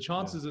ridiculous. The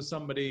chances of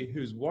somebody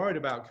who's worried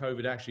about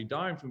COVID actually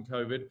dying from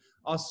COVID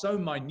are so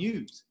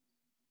minute.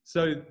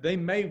 So they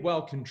may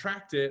well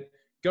contract it,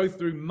 go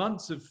through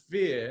months of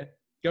fear,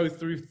 go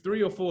through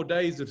 3 or 4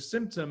 days of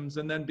symptoms,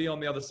 and then be on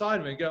the other side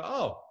of it and go,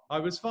 oh, I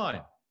was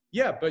fine.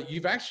 Yeah, but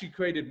you've actually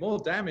created more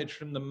damage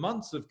from the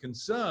months of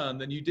concern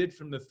than you did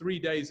from the 3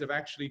 days of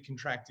actually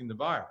contracting the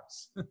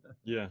virus.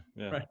 Yeah.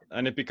 Right.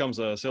 And it becomes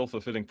a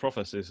self-fulfilling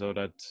prophecy, so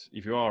that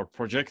if you are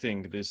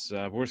projecting this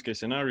worst case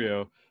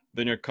scenario,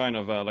 then you're kind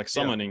of like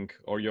summoning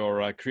or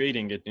you're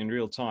creating it in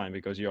real time,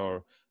 because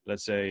you're,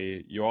 let's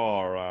say you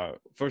are,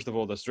 first of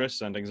all, the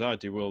stress and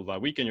anxiety will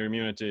weaken your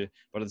immunity,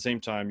 but at the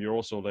same time, you're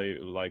also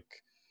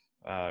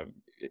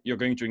you're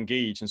going to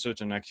engage in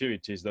certain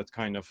activities that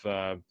kind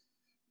of,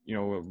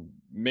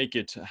 make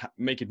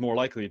it more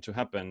likely to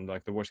happen,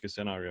 like the worst case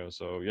scenario.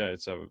 So yeah,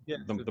 it's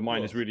the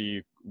mind is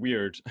really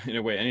weird in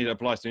a way, and it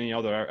applies to any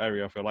other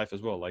area of your life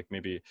as well. Like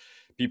maybe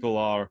people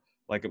are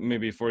like,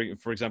 maybe for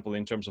example,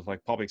 in terms of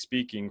like public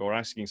speaking or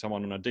asking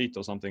someone on a date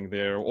or something,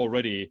 they're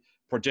already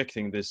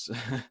projecting this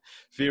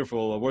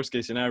fearful worst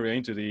case scenario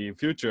into the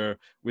future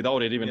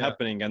without it even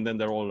happening, and then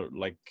they're all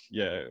like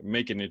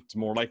making it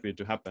more likely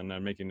to happen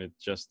and making it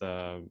just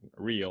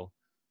real,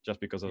 just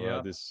because of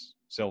this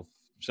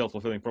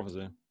self-fulfilling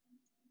prophecy.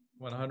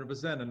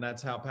 100%. And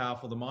that's how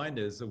powerful the mind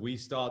is, that we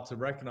start to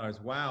recognize,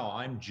 wow,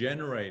 I'm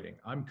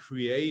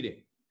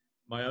creating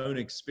my own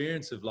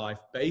experience of life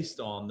based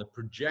on the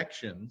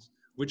projections,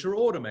 which are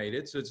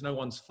automated. So it's no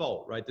one's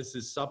fault, right? This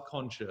is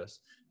subconscious.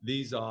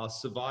 These are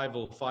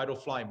survival, fight or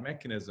flight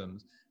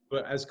mechanisms.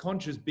 But as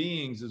conscious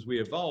beings, as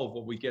we evolve,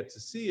 what we get to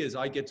see is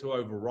I get to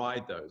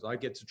override those. I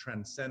get to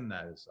transcend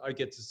those. I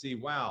get to see,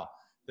 wow,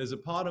 there's a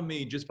part of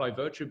me just by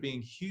virtue of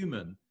being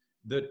human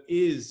that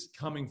is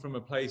coming from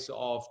a place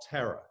of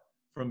terror,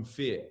 from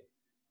fear.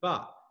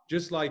 But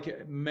just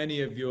like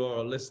many of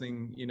your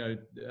listening,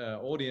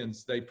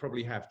 audience, they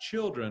probably have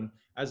children.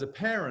 As a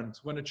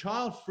parent, when a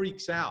child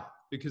freaks out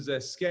because they're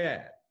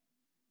scared,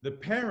 the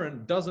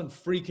parent doesn't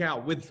freak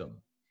out with them.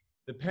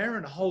 The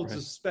parent holds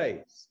a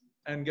space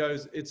and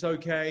goes, it's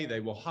okay. They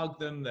will hug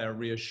them, they'll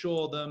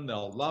reassure them,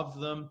 they'll love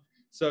them.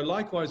 So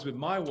likewise with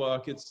my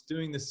work, it's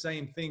doing the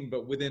same thing,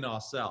 but within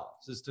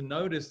ourselves, is to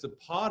notice the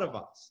part of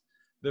us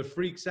that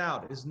freaks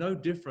out is no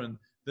different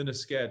than a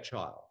scared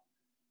child.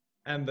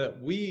 And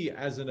that we,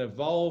 as an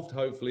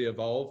hopefully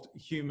evolved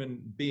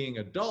human being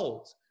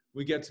adult,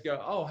 we get to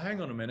go, oh, hang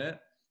on a minute.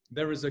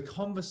 There is a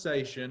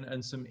conversation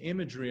and some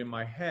imagery in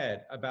my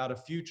head about a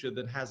future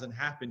that hasn't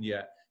happened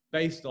yet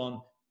based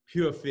on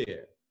pure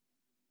fear.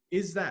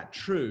 Is that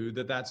true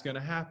that that's going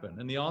to happen?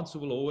 And the answer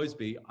will always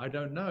be, I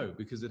don't know,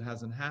 because it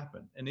hasn't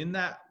happened. And in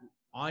that,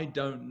 I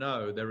don't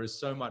know, there is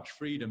so much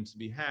freedom to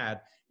be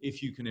had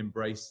if you can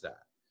embrace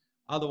that.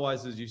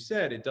 Otherwise, as you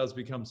said, it does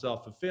become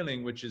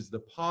self-fulfilling, which is the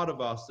part of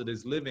us that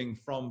is living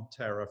from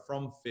terror,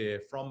 from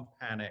fear, from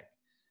panic,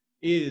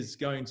 is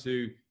going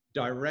to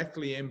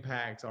directly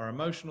impact our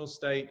emotional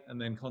state and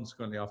then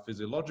consequently our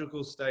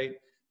physiological state.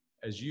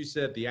 As you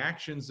said, the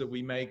actions that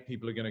we make,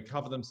 people are going to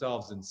cover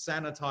themselves in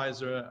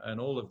sanitizer and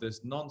all of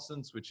this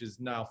nonsense, which is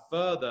now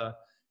further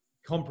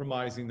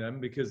compromising them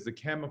because the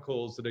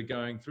chemicals that are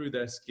going through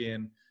their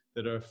skin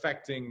that are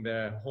affecting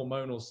their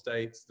hormonal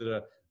states, that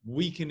are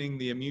weakening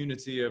the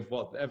immunity of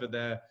whatever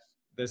their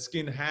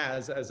skin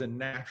has as a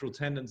natural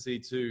tendency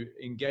to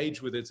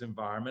engage with its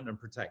environment and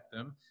protect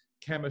them.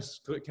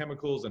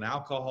 Chemicals and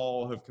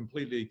alcohol have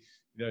completely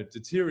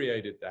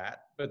deteriorated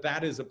that, but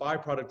that is a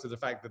byproduct of the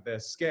fact that they're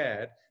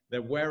scared.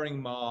 They're wearing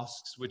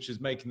masks, which is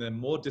making them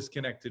more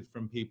disconnected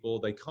from people.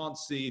 They can't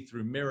see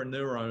through mirror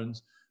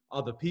neurons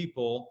other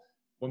people.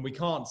 When we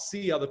can't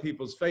see other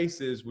people's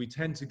faces, we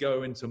tend to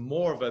go into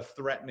more of a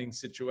threatening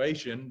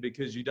situation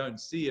because you don't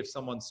see if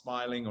someone's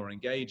smiling or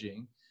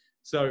engaging.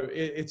 So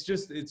it's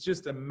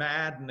just a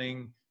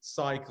maddening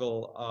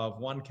cycle of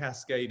one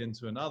cascade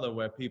into another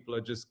where people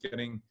are just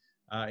getting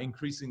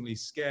increasingly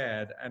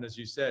scared, and as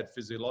you said,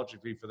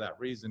 physiologically for that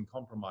reason,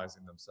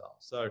 compromising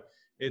themselves. So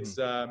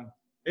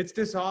it's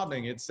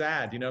disheartening. It's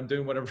sad. You know, I'm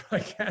doing whatever I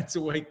can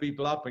to wake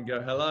people up and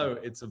go, hello,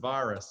 it's a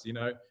virus. You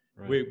know,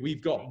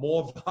 we've got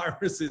more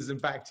viruses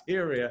and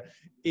bacteria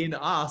in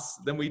us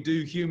than we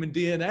do human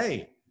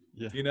DNA.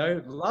 Yeah. You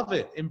know, love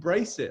it,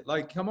 embrace it.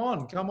 Like, come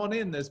on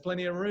in. There's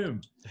plenty of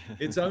room.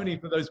 It's only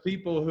for those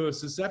people who are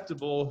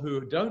susceptible,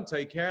 who don't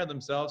take care of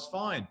themselves.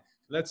 Fine.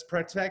 Let's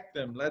protect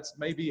them. Let's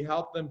maybe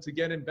help them to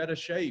get in better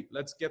shape.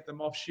 Let's get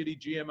them off shitty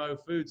GMO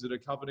foods that are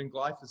covered in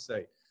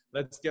glyphosate.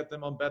 Let's get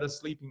them on better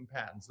sleeping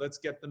patterns. Let's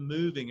get them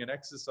moving and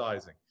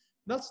exercising.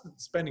 Not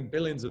spending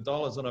billions of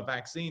dollars on a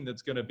vaccine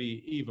that's going to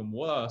be even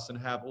worse and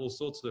have all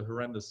sorts of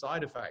horrendous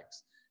side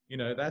effects. You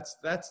know,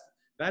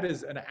 that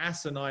is an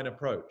asinine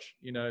approach.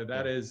 You know,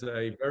 that is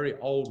a very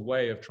old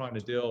way of trying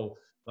to deal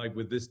like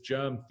with this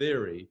germ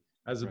theory,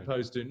 as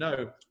opposed to,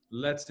 no,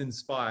 let's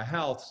inspire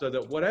health so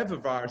that whatever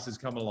viruses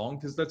come along,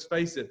 because let's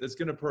face it, there's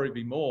going to probably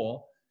be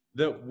more,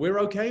 that we're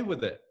okay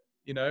with it.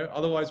 You know,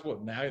 otherwise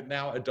what,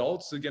 now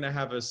adults are going to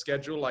have a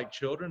schedule like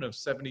children of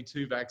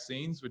 72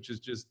 vaccines, which is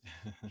just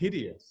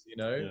hideous. You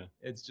know,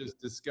 it's just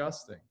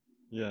disgusting.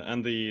 Yeah.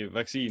 And the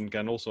vaccine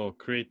can also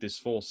create this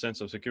false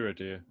sense of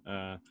security,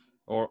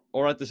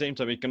 or at the same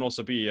time, it can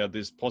also be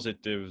this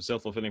positive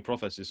self-fulfilling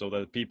prophecy, so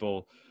that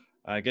people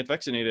get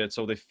vaccinated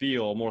so they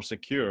feel more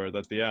secure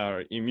that they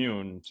are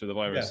immune to the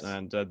virus.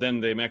 And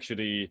then they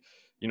actually,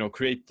 you know,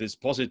 create this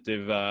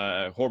positive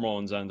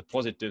hormones and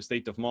positive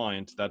state of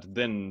mind that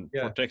then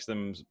protects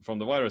them from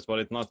the virus. But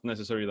it's not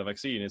necessarily the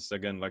vaccine. It's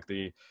again like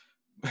the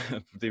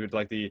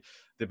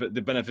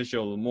the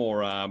beneficial,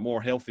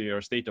 more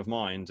healthier state of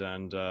mind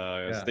and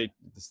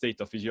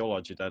state of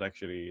physiology that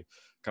actually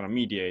kind of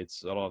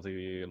mediates a lot of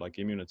the like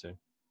immunity.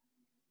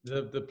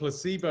 The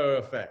placebo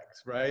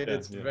effect, right?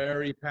 It's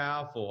very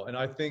powerful. And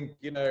I think,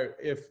 you know,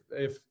 if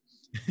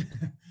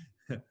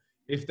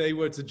if they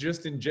were to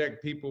just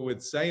inject people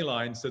with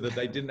saline so that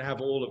they didn't have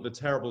all of the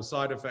terrible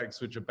side effects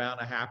which are bound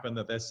to happen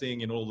that they're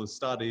seeing in all the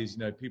studies, you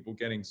know, people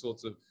getting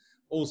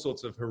all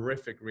sorts of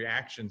horrific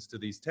reactions to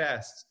these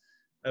tests,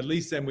 at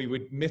least then we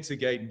would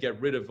mitigate and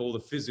get rid of all the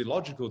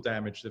physiological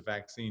damage that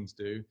vaccines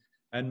do,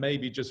 and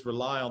maybe just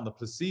rely on the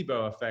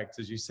placebo effect,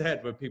 as you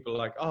said, where people are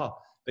like, oh,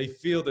 they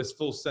feel this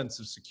full sense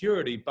of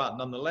security, but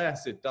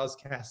nonetheless, it does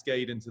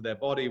cascade into their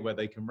body where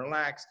they can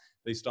relax.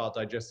 They start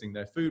digesting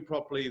their food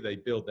properly. They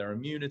build their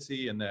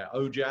immunity, and their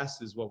ojas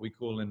is what we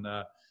call in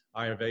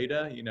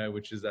Ayurveda, you know,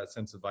 which is that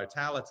sense of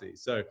vitality.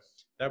 So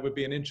that would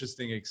be an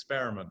interesting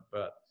experiment,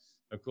 but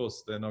of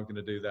course, they're not going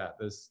to do that.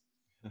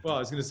 Well, I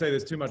was going to say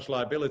there's too much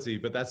liability,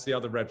 but that's the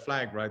other red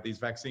flag, right? These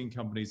vaccine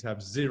companies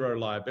have zero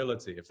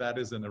liability. If that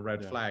isn't a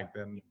red flag,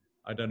 then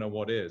I don't know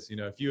what is. You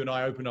know, if you and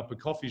I open up a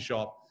coffee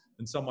shop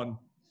and someone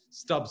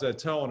stubs their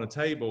toe on a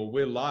table,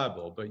 we're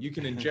liable, but you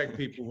can inject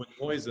people with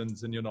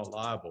poisons and you're not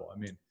liable. I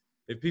mean,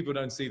 if people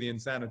don't see the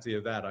insanity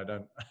of that, I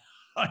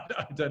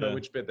don't know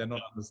which bit they're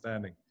not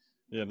understanding.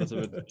 Yeah, that's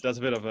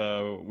a bit of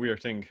a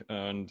weird thing,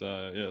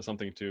 and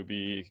something to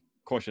be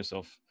cautious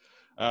of.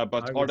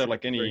 But are there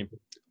like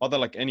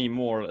any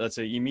more, let's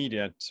say,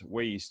 immediate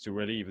ways to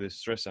relieve this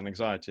stress and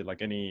anxiety,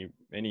 like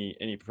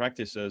any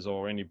practices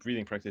or any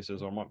breathing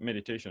practices or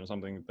meditation or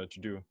something that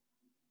you do?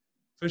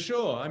 For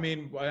sure. I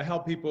mean, I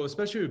help people,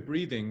 especially with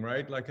breathing,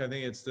 right? Like, I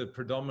think it's the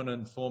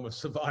predominant form of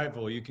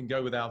survival. You can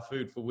go without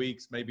food for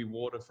weeks, maybe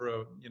water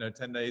for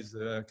 10 days,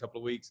 a couple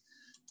of weeks,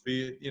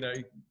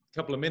 a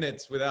couple of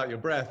minutes without your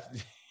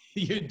breath,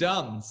 you're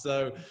done.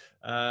 So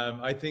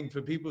I think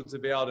for people to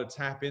be able to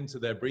tap into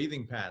their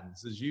breathing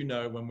patterns, as you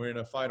know, when we're in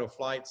a fight or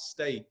flight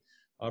state,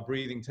 our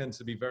breathing tends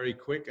to be very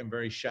quick and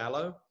very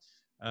shallow.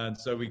 And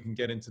so we can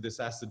get into this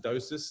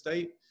acidosis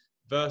state,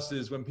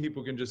 versus when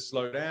people can just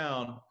slow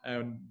down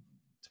and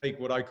take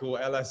what I call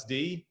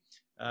LSD,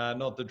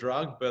 not the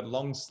drug, but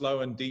long, slow,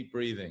 and deep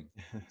breathing.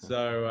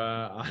 So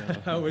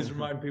I always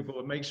remind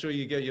people, make sure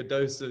you get your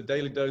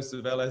daily dose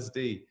of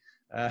LSD.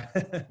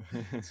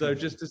 So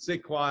just to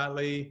sit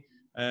quietly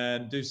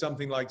and do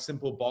something like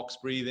simple box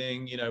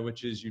breathing,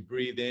 which is you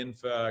breathe in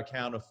for a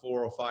count of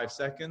 4 or 5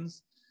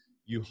 seconds,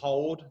 you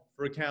hold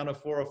for a count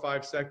of 4 or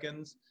 5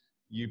 seconds,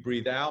 you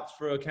breathe out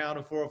for a count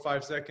of 4 or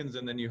 5 seconds,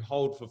 and then you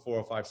hold for 4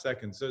 or 5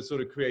 seconds. So it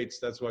sort of creates,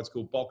 that's why it's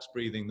called box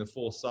breathing, the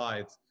 4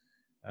 sides.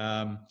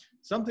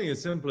 Something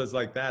as simple as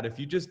like that, if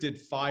you just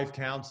did 5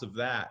 counts of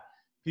that,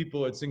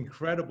 people, it's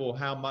incredible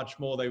how much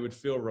more they would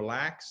feel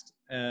relaxed,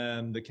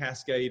 and the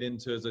cascade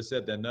into, as I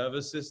said, their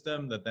nervous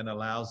system that then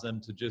allows them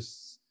to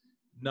just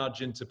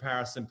nudge into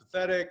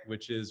parasympathetic,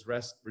 which is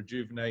rest,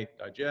 rejuvenate,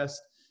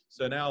 digest.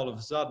 So now all of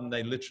a sudden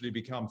they literally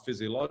become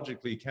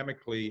physiologically,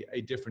 chemically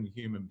a different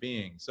human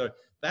being. So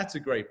that's a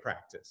great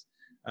practice.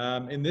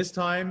 In this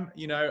time,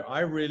 I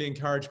really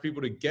encourage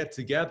people to get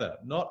together,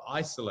 not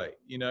isolate.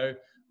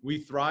 We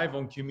thrive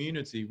on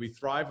community. We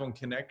thrive on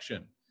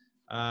connection.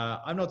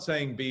 I'm not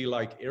saying be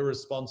like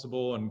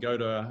irresponsible and go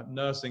to a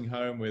nursing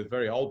home with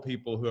very old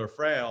people who are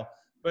frail,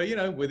 but,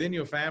 within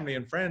your family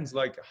and friends,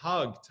 like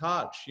hug,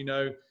 touch,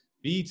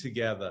 be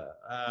together.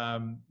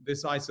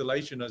 This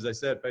isolation, as I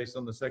said, based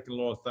on the second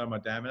law of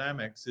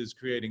thermodynamics, is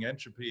creating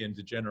entropy and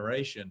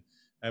degeneration.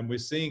 And we're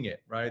seeing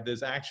it, right?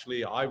 There's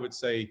actually, I would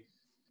say,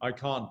 I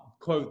can't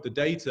quote the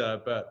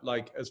data, but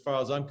like, as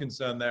far as I'm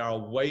concerned, there are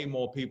way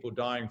more people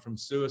dying from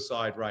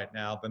suicide right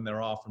now than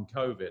there are from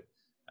COVID.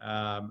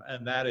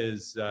 And that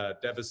is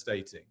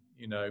devastating,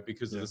 you know,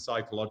 because of the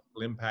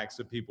psychological impacts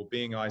of people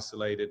being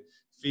isolated,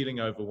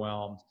 feeling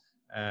overwhelmed,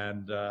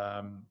 and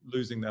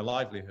losing their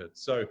livelihood.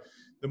 So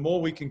the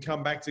more we can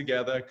come back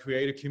together,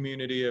 create a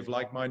community of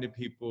like-minded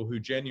people who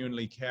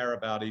genuinely care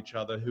about each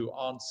other, who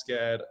aren't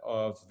scared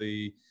of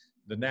the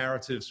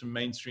narratives from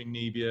mainstream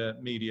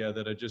media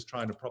that are just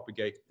trying to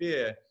propagate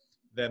fear,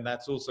 then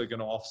that's also going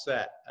to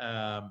offset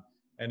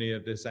any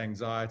of this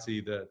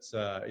anxiety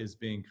that is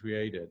being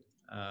created.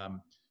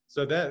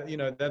 So that, you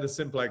know, they're the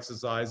simple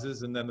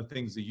exercises. And then the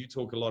things that you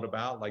talk a lot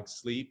about, like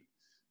sleep,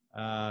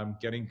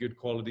 getting good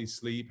quality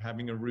sleep,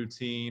 having a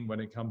routine when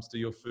it comes to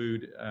your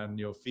food and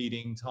your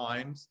feeding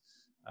times,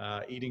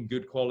 eating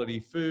good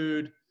quality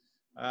food.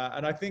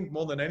 And I think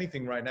more than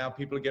anything right now,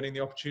 people are getting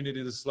the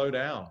opportunity to slow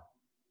down.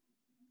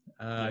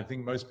 I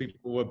think most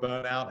people were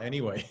burnt out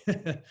anyway.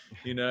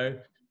 You know,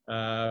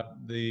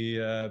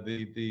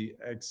 the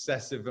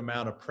excessive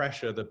amount of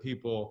pressure that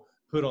people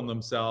put on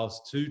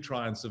themselves to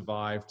try and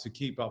survive, to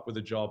keep up with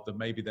a job that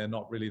maybe they're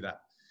not really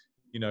that,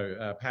 you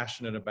know,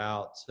 passionate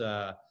about,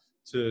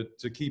 to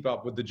keep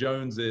up with the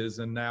Joneses.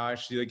 And now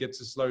actually they get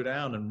to slow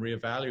down and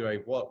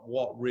reevaluate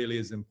what really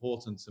is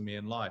important to me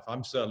in life.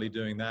 I'm certainly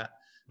doing that.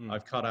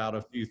 I've cut out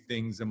a few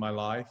things in my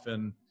life,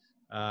 and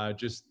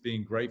just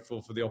being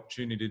grateful for the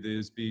opportunity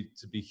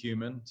to be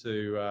human,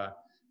 to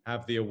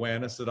have the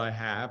awareness that I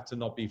have, to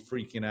not be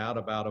freaking out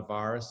about a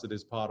virus that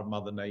is part of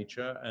Mother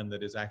Nature, and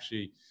that is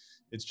actually,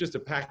 it's just a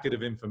packet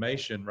of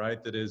information,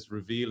 right, that is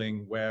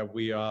revealing where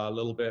we are a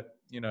little bit,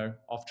 you know,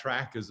 off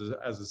track as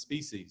a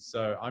species.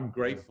 So I'm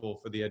grateful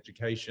for the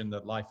education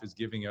that life is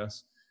giving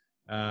us,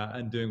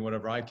 and doing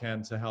whatever I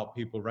can to help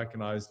people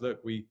recognize, look,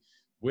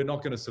 we're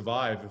not going to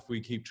survive if we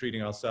keep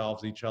treating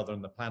ourselves, each other,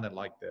 and the planet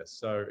like this.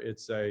 So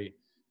it's a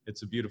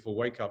beautiful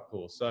wake-up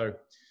call. So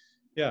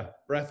yeah,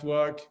 breath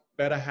work,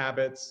 better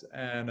habits,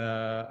 and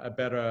a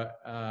better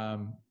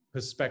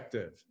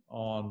perspective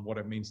on what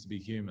it means to be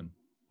human.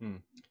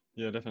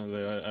 Yeah,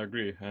 definitely, I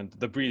agree. And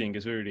the breathing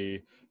is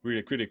really,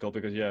 really critical,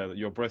 because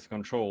your breath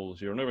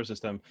controls your nervous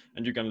system,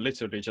 and you can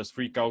literally just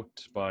freak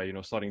out by, you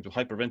know, starting to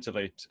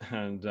hyperventilate,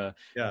 and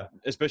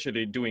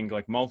especially doing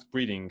like mouth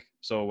breathing.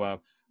 So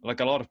like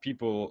a lot of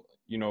people,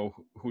 you know,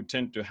 who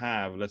tend to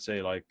have, let's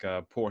say, like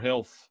poor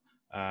health,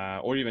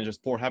 or even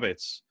just poor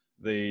habits,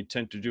 they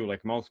tend to do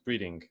like mouth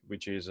breathing,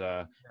 which is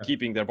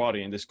keeping their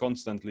body in this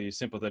constantly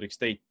sympathetic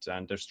state,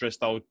 and they're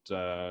stressed out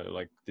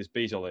like this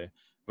basally.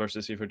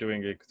 Versus if you're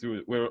doing it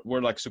through, we're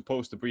like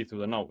supposed to breathe through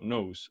the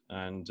nose,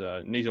 and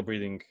nasal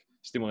breathing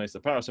stimulates the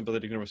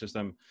parasympathetic nervous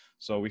system.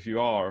 So if you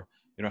are,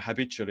 you know,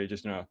 habitually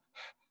just, you know,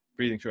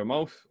 breathing through your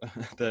mouth,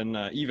 then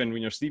even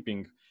when you're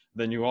sleeping,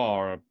 then you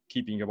are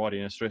keeping your body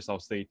in a stressed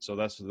out state. So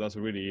that's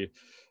really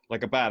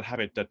like a bad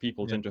habit that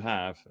people tend to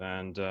have,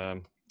 and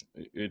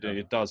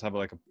it does have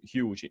like a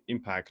huge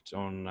impact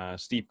on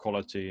sleep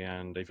quality.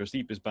 And if your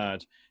sleep is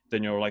bad,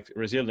 then your like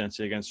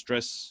resiliency against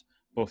stress,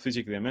 both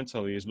physically and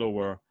mentally, is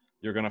lower.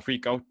 You're going to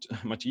freak out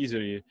much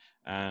easier.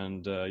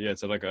 And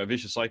it's like a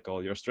vicious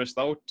cycle. You're stressed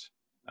out.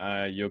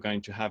 You're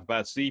going to have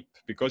bad sleep.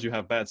 Because you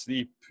have bad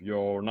sleep,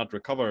 you're not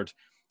recovered.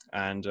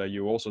 And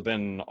you also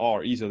then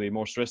are easily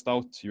more stressed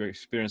out. You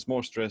experience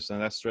more stress,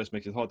 and that stress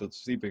makes it harder to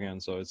sleep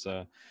again. So it's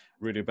a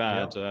really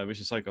bad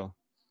vicious cycle.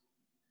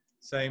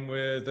 Same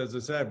with, as I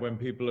said, when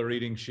people are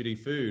eating shitty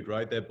food,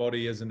 right? Their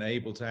body isn't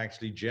able to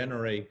actually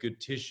generate good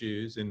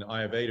tissues. In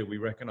Ayurveda, we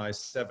recognize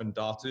 7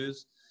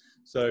 dhatus.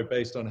 So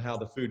based on how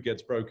the food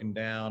gets broken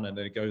down, and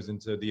then it goes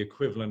into the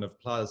equivalent of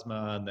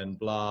plasma, and then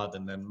blood,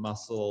 and then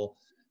muscle,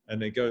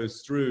 and it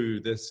goes through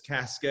this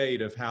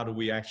cascade of how do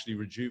we actually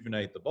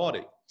rejuvenate the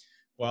body.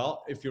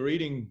 Well, if you're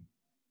eating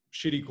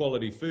shitty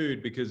quality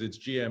food because it's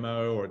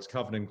GMO, or it's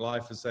covered in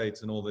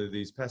glyphosates and all of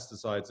these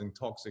pesticides and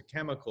toxic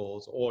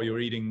chemicals, or you're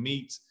eating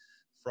meat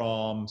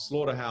from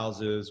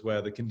slaughterhouses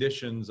where the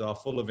conditions are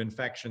full of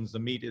infections, the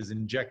meat is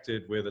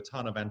injected with a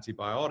ton of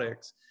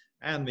antibiotics,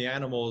 and the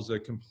animals are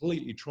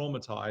completely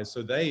traumatized.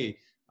 So they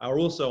are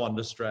also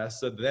under stress.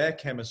 So their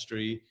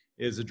chemistry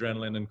is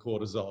adrenaline and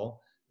cortisol.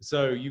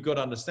 So you've got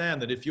to understand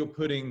that if you're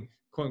putting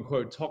quote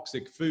unquote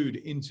toxic food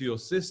into your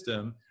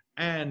system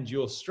and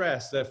you're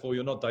stressed, therefore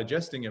you're not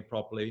digesting it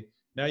properly,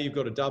 now you've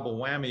got a double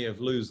whammy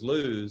of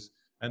lose-lose.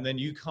 And then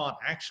you can't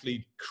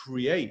actually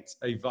create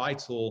a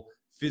vital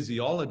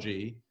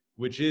physiology,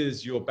 which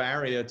is your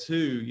barrier to,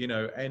 you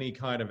know, any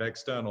kind of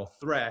external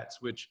threat,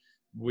 which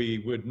we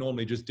would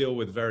normally just deal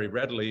with very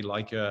readily.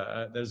 Like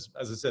there's,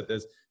 as I said,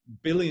 there's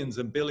billions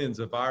and billions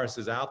of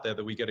viruses out there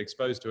that we get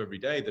exposed to every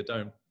day that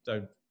don't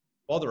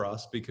bother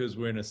us, because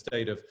we're in a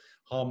state of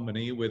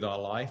harmony with our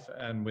life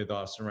and with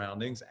our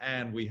surroundings,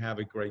 and we have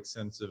a great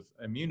sense of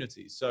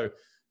immunity. So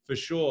for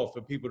sure,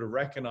 for people to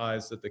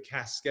recognize that the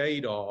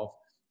cascade of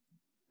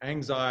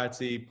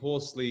anxiety, poor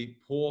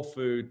sleep, poor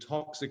food,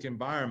 toxic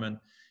environment,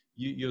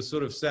 you're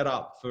sort of set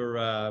up for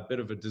a bit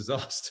of a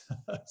disaster.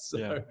 So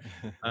Yeah.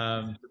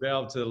 to be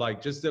able to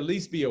like just at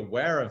least be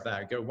aware of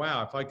that, go,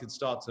 wow, if I could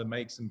start to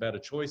make some better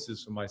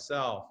choices for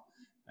myself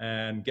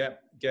and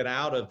get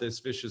out of this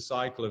vicious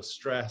cycle of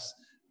stress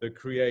that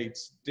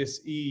creates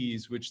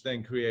dis-ease, which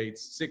then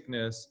creates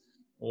sickness,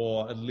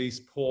 or at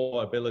least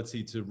poor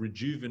ability to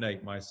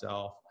rejuvenate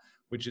myself,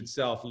 which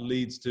itself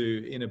leads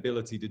to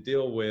inability to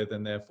deal with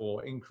and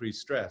therefore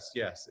increased stress.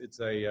 Yes, it's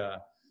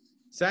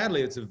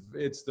sadly,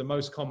 it's the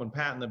most common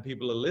pattern that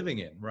people are living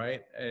in,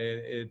 right?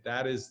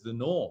 That is the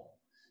norm.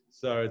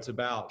 So it's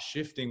about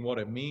shifting what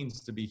it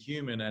means to be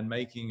human and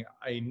making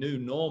a new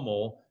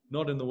normal,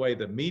 not in the way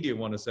that media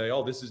want to say,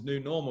 oh, this is new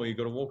normal, you've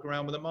got to walk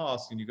around with a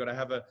mask and you've got to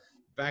have a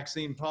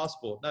vaccine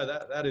passport. No,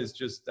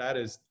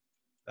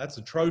 that's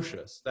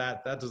atrocious.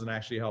 That doesn't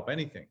actually help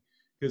anything,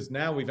 because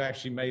now we've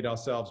actually made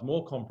ourselves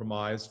more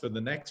compromised for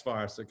the next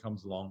virus that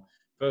comes along,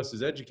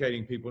 versus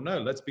educating people, no,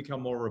 let's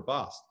become more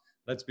robust.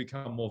 Let's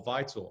become more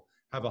vital,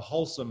 have a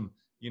wholesome,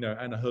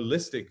 and a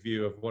holistic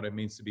view of what it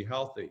means to be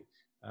healthy.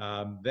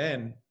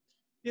 Then,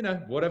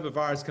 whatever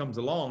virus comes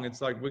along, it's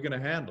like we're going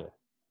to handle.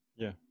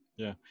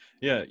 Yeah.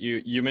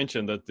 You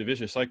mentioned that the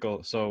vicious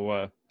cycle.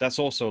 So that's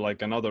also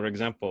like another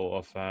example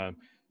of,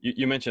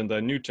 you mentioned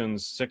the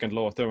Newton's second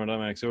law of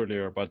thermodynamics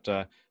earlier, but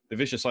the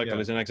vicious cycle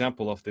is an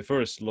example of the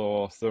first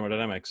law of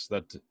thermodynamics,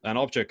 that an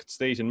object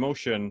stays in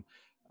motion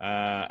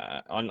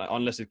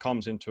unless it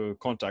comes into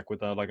contact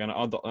with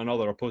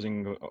another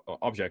opposing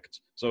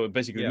object. So it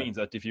basically means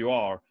that if you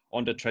are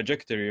on the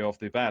trajectory of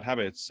the bad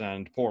habits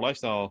and poor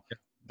lifestyle,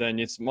 then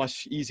it's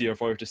much easier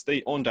for you to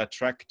stay on that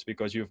track,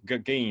 because you've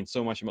gained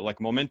so much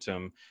like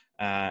momentum,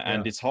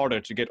 and it's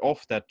harder to get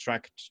off that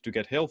track to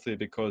get healthy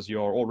because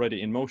you're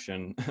already in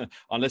motion.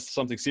 Unless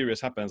something serious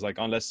happens, like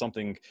unless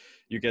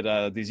you get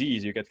a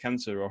disease, you get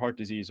cancer or heart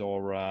disease,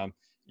 or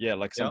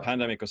some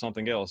pandemic or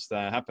something else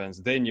that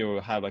happens, then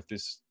you have like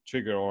this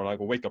trigger or like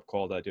a wake-up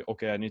call that,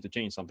 okay, I need to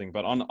change something.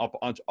 But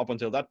up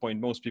until that point,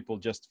 most people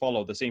just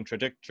follow the same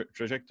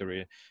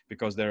trajectory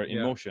because they're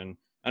in motion.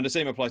 And the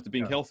same applies to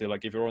being healthy.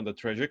 Like if you're on the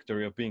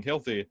trajectory of being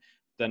healthy,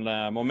 then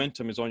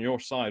momentum is on your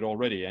side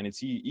already, and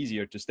it's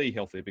easier to stay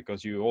healthy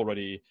because you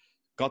already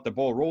got the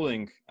ball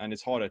rolling, and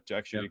it's harder to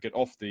actually get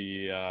off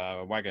the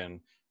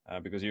wagon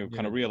because you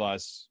kind of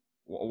realize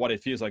what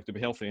it feels like to be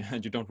healthy,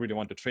 and you don't really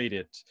want to trade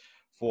it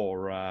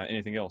for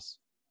anything else.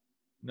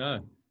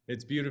 No,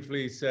 it's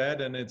beautifully said.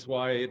 And it's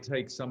why it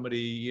takes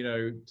somebody,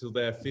 till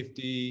they're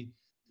 50,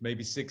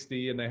 maybe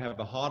 60, and they have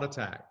a heart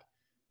attack,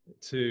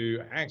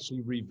 to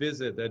actually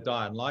revisit their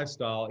diet and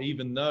lifestyle,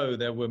 even though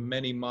there were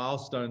many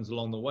milestones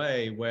along the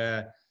way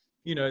where,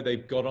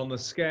 they've got on the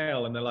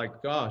scale and they're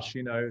like, gosh,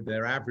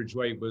 their average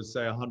weight was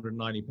say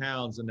 190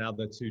 pounds and now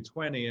they're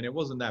 220, and it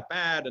wasn't that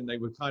bad. And they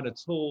were kind of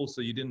tall,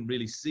 so you didn't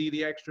really see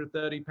the extra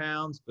 30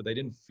 pounds, but they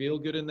didn't feel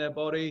good in their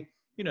body.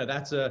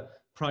 That's a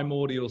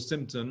primordial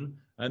symptom.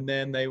 And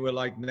then they were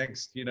like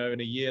next, in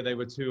a year, they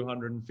were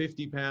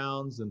 250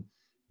 pounds, and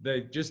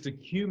they just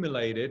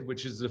accumulated,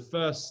 which is the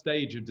first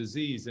stage of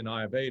disease in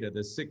Ayurveda.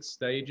 There's 6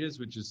 stages,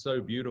 which is so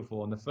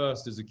beautiful. And the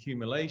first is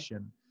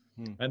accumulation.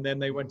 And then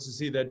they went to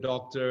see their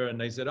doctor and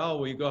they said, oh,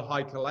 well, you've got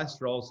high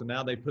cholesterol. So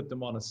now they put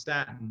them on a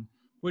statin,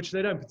 which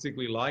they don't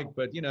particularly like,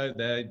 but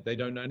they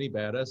don't know any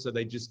better. So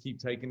they just keep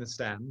taking the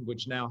statin,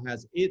 which now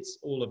has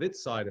all of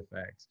its side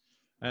effects.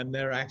 And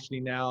they're actually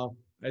now,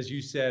 as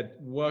you said,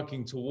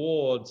 working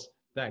towards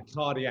that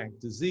cardiac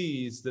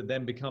disease that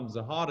then becomes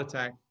a heart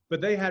attack. But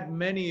they had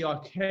many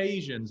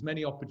occasions,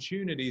 many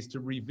opportunities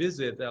to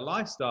revisit their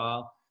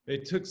lifestyle.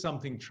 It took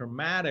something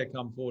traumatic,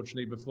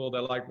 unfortunately, before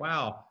they're like,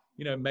 wow,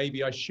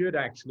 maybe I should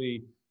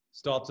actually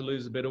start to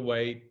lose a bit of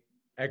weight,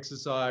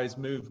 exercise,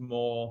 move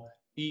more,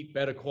 eat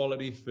better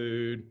quality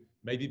food,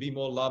 maybe be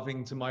more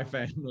loving to my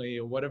family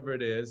or whatever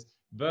it is,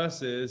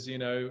 versus,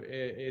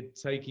 it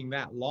taking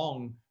that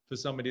long for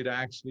somebody to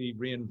actually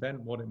reinvent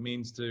what it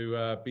means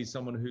to be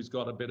someone who's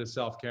got a bit of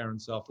self-care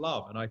and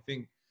self-love. And I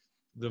think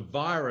the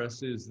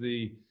virus is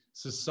the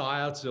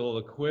societal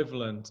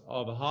equivalent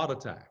of a heart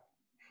attack,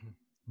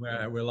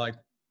 where we're like,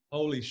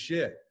 holy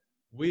shit,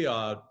 we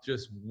are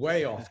just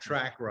way off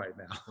track right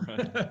now.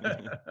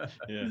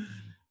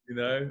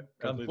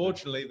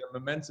 Unfortunately, the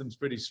momentum's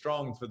pretty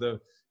strong for the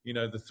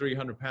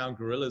 300-pound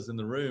gorillas in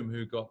the room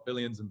who got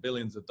billions and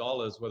billions of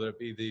dollars, whether it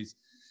be these,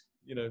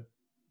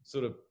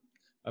 sort of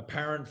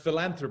apparent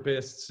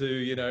philanthropists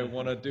who,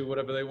 want to do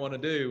whatever they want to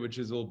do, which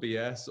is all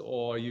BS,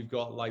 or you've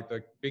got like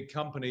the big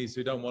companies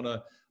who don't want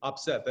to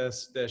upset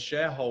their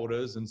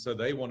shareholders, and so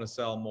they want to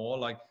sell more.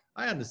 Like,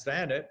 I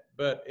understand it,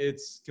 but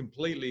it's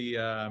completely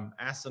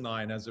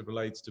asinine as it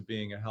relates to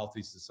being a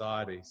healthy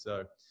society.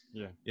 So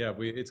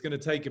it's going to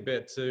take a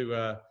bit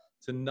to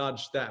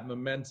nudge that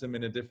momentum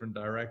in a different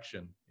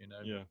direction,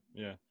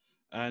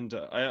 And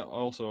I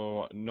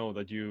also know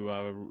that you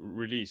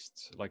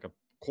released like a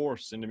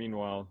course in the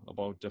meanwhile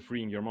about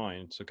freeing your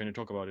mind. So can you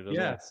talk about it as well?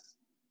 Yes,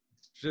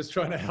 just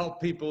trying to help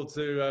people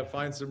to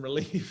find some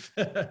relief.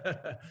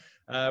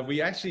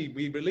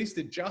 We released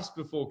it just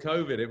before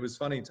COVID. It was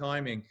funny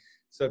timing.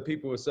 So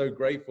people were so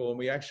grateful, and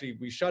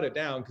we shut it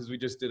down because we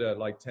just did a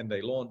like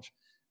 10-day launch.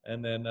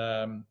 And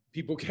then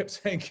people kept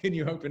saying, can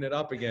you open it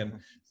up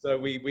again? So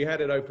we had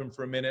it open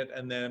for a minute.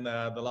 And then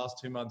the last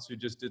 2 months, we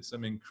just did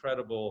some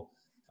incredible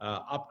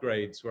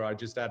upgrades where I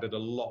just added a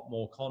lot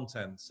more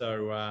content.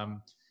 So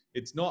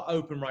it's not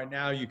open right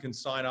now. You can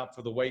sign up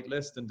for the wait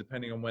list. And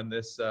depending on when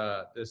this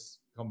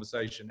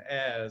conversation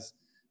airs,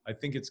 I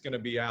think it's going to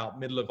be out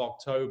middle of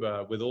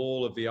October with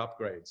all of the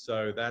upgrades.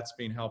 So that's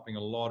been helping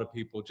a lot of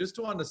people just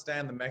to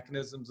understand the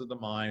mechanisms of the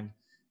mind,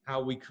 how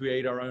we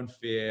create our own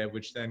fear,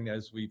 which then,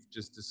 as we've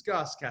just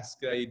discussed,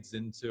 cascades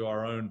into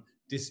our own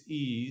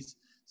dis-ease.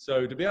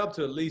 So to be able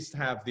to at least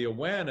have the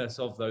awareness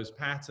of those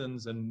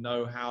patterns and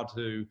know how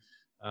to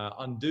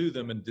undo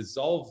them and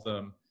dissolve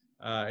them,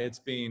 it's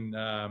been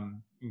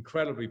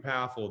incredibly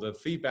powerful. The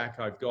feedback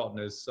I've gotten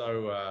is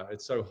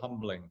it's so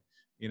humbling.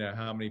 You know,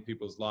 how many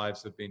people's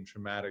lives have been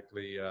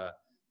traumatically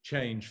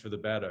changed for the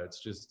better.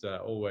 It's just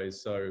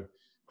always so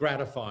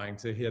gratifying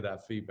to hear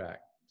that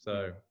feedback.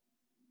 So,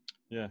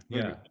 yeah.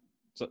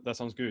 So that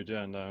sounds good.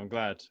 Yeah, and I'm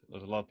glad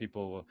that a lot of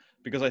people,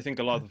 because I think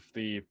a lot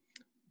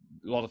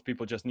of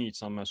people just need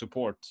some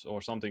support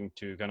or something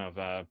to kind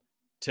of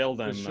tell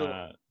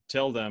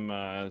them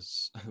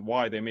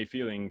why they may be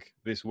feeling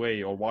this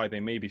way, or why they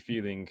may be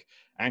feeling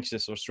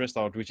anxious or stressed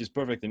out, which is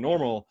perfectly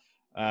normal.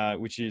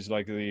 Which is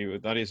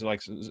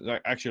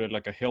actually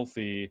like a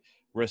healthy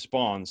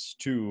response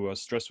to a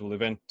stressful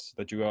event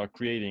that you are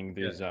creating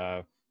these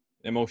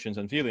emotions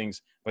and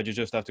feelings, but you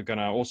just have to kind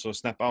of also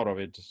snap out of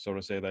it, sort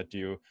of say that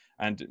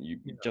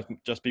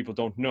just people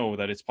don't know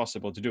that it's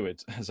possible to do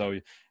it. So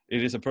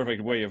it is a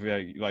perfect way of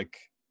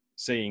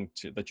saying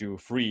that you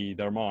free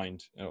their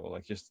mind,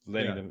 like just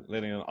letting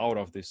them out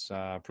of this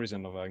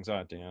prison of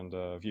anxiety and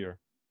fear.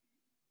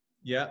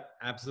 Yeah,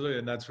 absolutely.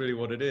 And that's really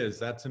what it is.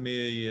 That to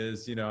me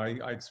is,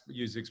 I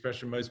use the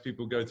expression, most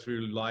people go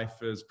through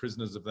life as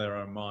prisoners of their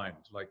own mind,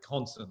 like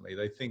constantly.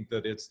 They think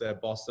that it's their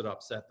boss that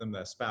upset them,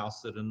 their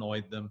spouse that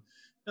annoyed them.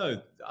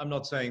 No, I'm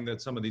not saying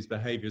that some of these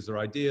behaviors are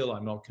ideal.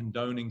 I'm not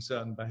condoning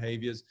certain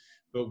behaviors,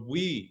 but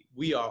we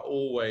are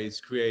always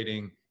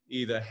creating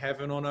either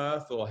heaven on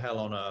earth or hell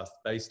on earth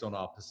based on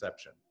our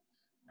perception.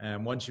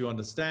 And once you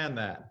understand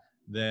that,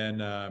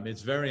 then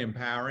it's very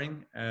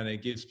empowering, and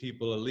it gives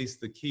people at least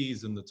the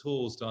keys and the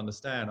tools to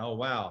understand, oh,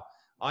 wow,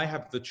 I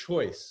have the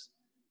choice,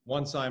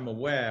 once I'm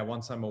aware,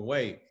 once I'm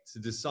awake, to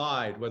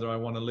decide whether I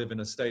want to live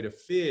in a state of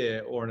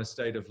fear or in a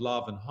state of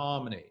love and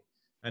harmony.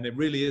 And it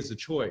really is a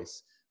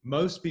choice.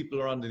 Most people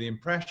are under the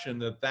impression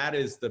that that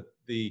is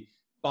the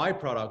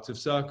byproduct of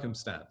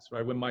circumstance,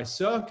 right? When my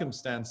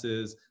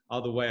circumstances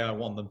are the way I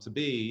want them to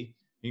be,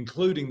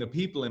 including the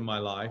people in my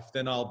life,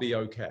 then I'll be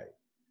okay.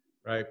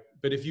 Right?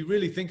 But if you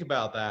really think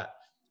about that,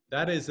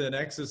 that is an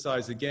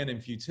exercise again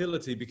in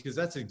futility, because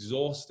that's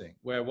exhausting,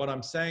 where what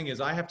I'm saying is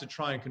I have to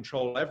try and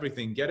control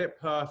everything, get it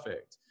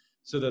perfect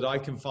so that I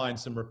can find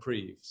some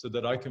reprieve, so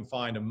that I can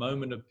find a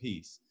moment of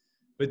peace.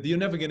 But you're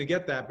never going to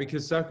get that,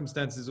 because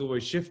circumstance is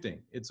always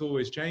shifting. It's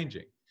always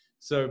changing.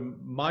 So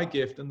my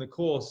gift in the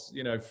course,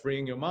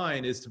 freeing your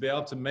mind, is to be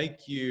able to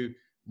make you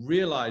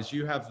realize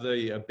you have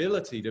the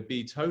ability to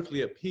be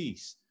totally at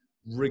peace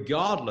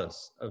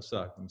regardless of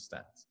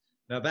circumstance.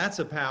 Now, that's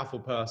a powerful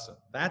person.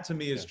 That to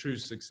me is true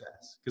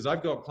success, because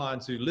I've got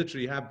clients who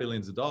literally have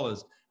billions of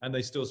dollars and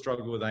they still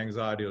struggle with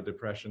anxiety or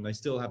depression. They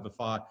still have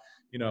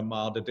a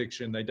mild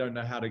addiction. They don't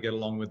know how to get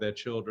along with their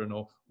children,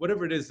 or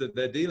whatever it is that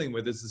they're dealing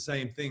with is the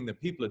same thing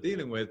that people are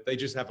dealing with. They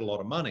just have a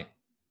lot of money.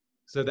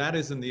 So that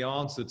isn't the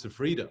answer to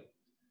freedom.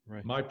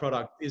 Right. My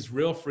product is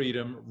real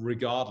freedom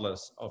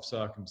regardless of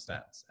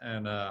circumstance.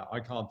 And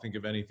I can't think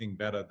of anything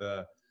better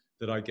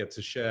that I get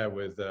to share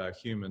with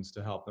humans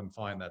to help them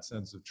find that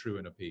sense of true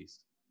inner peace.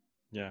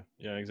 Yeah,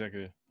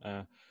 exactly.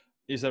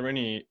 Is there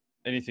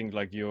anything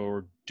like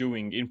you're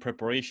doing in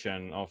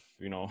preparation of,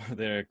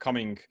 the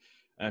coming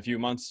few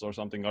months or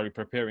something? Are you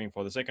preparing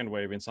for the second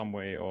wave in some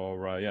way,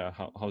 or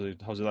how's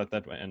it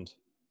that end?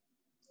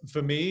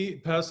 For me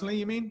personally,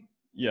 you mean?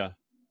 Yeah.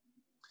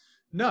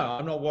 No,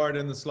 I'm not worried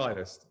in the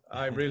slightest.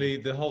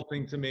 The whole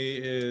thing to me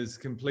is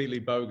completely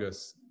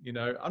bogus.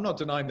 I'm not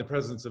denying the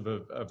presence of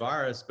a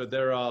virus, but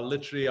there are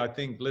literally, I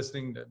think,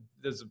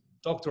 there's a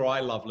doctor I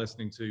love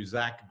listening to,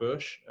 Zach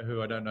Bush,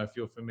 who I don't know if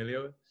you're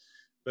familiar with,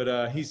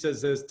 but he says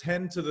there's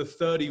 10 to the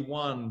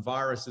 31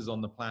 viruses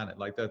on the planet.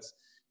 Like that's,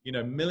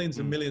 millions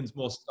and millions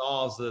more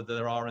stars that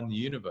there are in the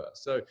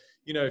universe. So,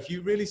 if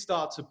you really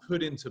start to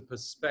put into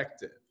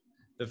perspective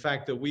the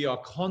fact that we are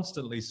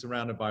constantly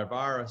surrounded by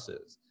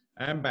viruses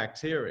and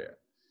bacteria.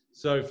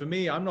 So for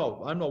me, I'm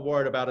not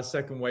worried about a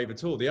second wave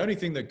at all. The only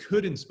thing that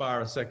could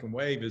inspire a second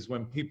wave is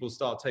when people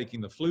start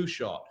taking the flu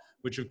shot,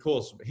 which of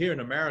course here in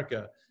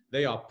America,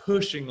 they are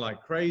pushing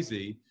like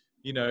crazy,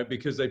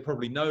 because they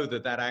probably know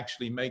that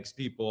actually makes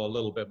people a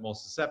little bit more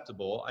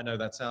susceptible. I know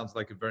that sounds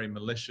like a very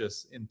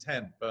malicious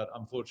intent, but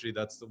unfortunately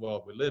that's the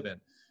world we live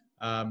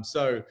in.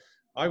 So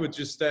I would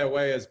just stay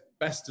away as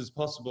best as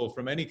possible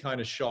from any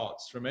kind of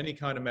shots, from any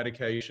kind of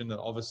medication that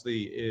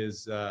obviously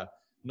is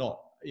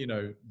not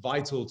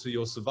vital to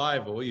your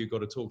survival. You've got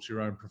to talk to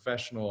your own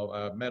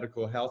professional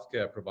medical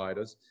healthcare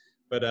providers,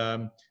 but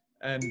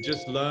and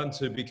just learn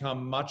to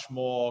become much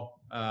more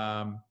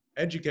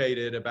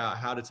educated about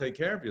how to take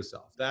care of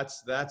yourself.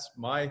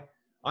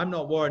 I'm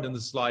not worried in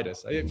the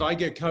slightest. If I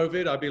get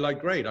COVID, I'd be like,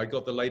 great, I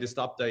got the latest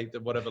update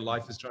that whatever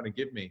life is trying to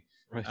give me.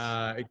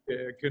 Right.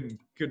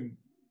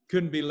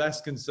 Couldn't be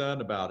less concerned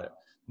about it.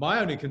 My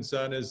only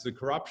concern is the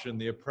corruption,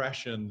 the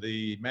oppression,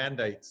 the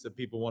mandates that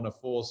people want to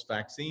force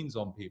vaccines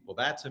on people.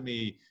 That, to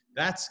me,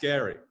 that's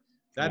scary.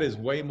 That is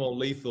way more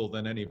lethal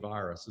than any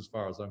virus, as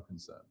far as I'm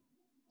concerned.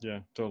 Yeah,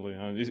 totally.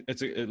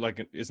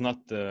 It's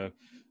not the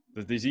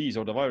disease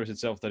or the virus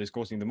itself that is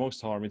causing the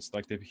most harm. It's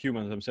like the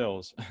humans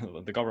themselves,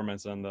 the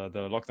governments and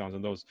the lockdowns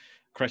and those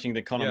crashing the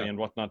economy and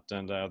whatnot.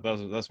 And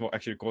that's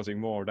actually causing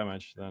more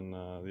damage than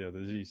the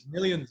disease.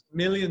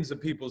 Millions of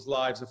people's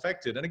lives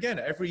affected. And again,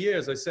 every year,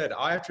 as I said,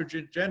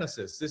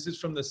 iatrogenesis. This is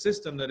from the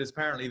system that is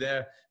apparently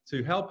there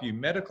to help you.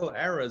 Medical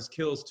errors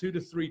kills 2 to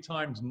 3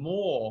 times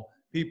more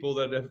people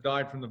that have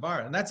died from the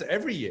virus, and that's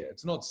every year.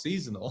 It's not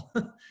seasonal.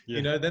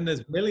 Then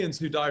there's millions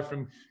who die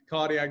from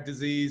cardiac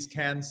disease,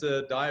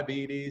 cancer,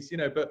 diabetes,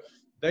 but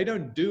they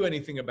don't do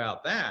anything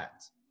about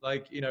that.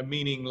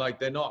 Meaning like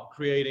they're not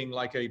creating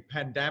like a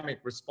pandemic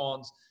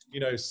response,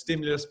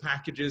 stimulus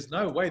packages.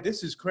 No way,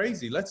 this is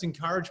crazy. Let's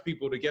encourage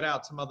people to get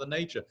out to Mother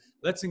Nature.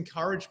 Let's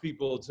encourage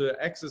people to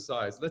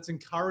exercise. Let's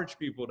encourage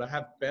people to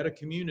have better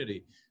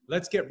community.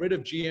 Let's get rid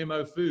of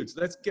GMO foods.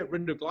 Let's get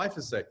rid of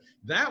glyphosate.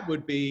 That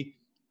would be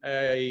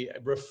a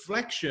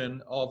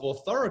reflection of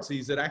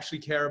authorities that actually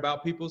care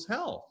about people's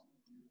health.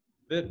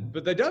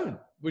 But they don't,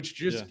 which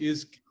just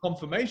is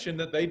confirmation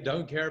that they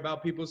don't care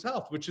about people's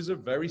health, which is a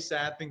very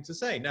sad thing to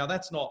say. Now,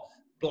 that's not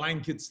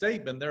blanket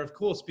statement. There are, of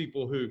course,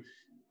 people who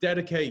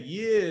dedicate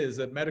years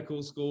at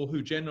medical school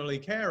who generally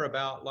care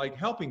about like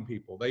helping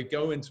people. They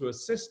go into a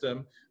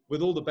system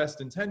with all the best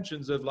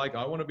intentions of like,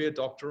 I want to be a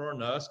doctor or a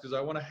nurse because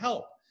I want to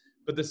help.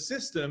 But the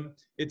system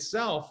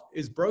itself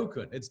is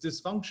broken. It's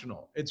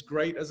dysfunctional. It's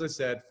great, as I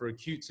said, for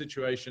acute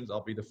situations.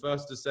 I'll be the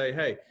first to say,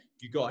 hey,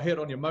 you got hit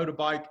on your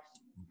motorbike,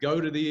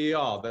 go to the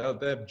ER.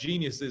 They're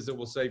geniuses that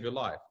will save your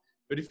life.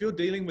 But if you're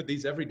dealing with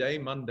these everyday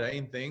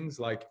mundane things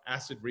like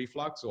acid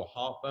reflux or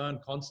heartburn,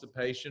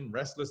 constipation,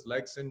 restless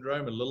leg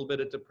syndrome, a little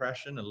bit of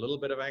depression, a little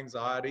bit of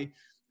anxiety,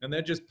 and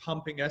they're just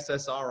pumping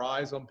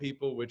SSRIs on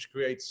people, which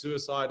creates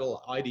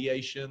suicidal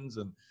ideations.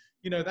 And,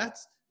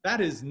 that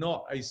is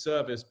not a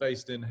service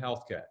based in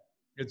healthcare.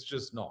 It's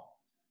just not.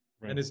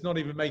 Right. And it's not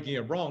even making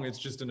it wrong. It's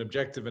just an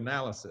objective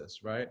analysis,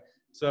 right?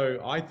 So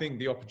I think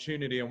the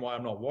opportunity and why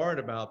I'm not worried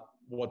about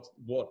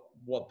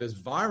what this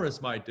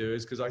virus might do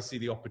is because I see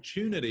the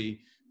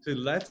opportunity to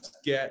let's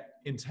get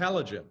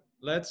intelligent,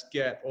 let's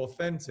get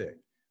authentic,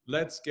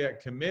 let's get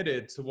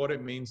committed to what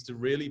it means to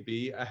really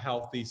be a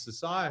healthy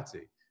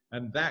society.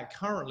 And that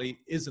currently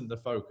isn't the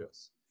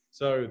focus.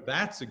 So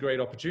that's a great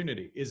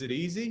opportunity. Is it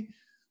easy?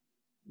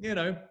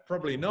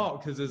 Probably not,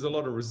 because there's a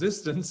lot of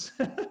resistance,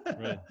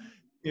 right.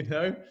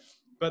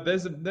 But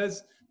there's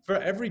for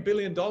every $1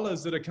 billion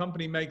that a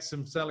company makes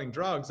from selling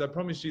drugs, I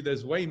promise you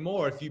there's way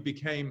more if you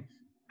became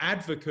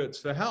advocates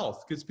for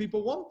health, because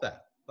people want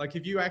that. Like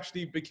if you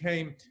actually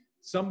became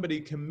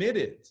somebody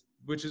committed,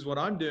 which is what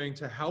I'm doing,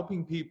 to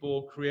helping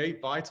people create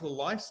vital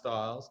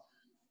lifestyles,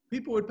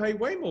 people would pay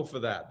way more for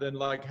that than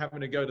like having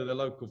to go to the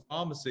local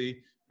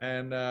pharmacy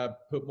and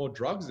put more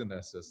drugs in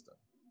their system.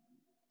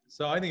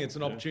 So I think it's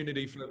an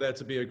opportunity for there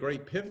to be a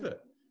great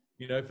pivot,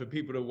 for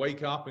people to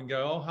wake up and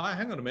go, oh, hi,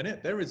 hang on a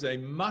minute. There is a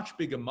much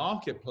bigger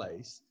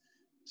marketplace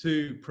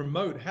to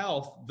promote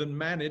health than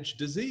manage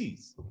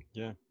disease.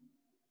 Yeah.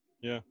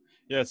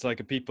 It's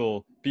like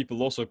people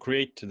also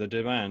create the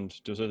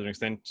demand to a certain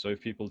extent. So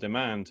if people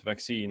demand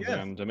vaccines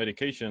and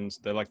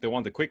medications, they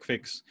want the quick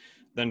fix,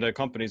 then the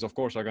companies, of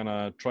course, are going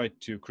to try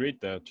to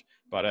create that.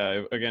 But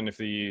again, if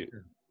the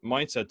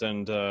mindset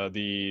and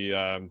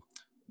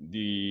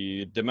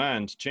the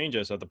demand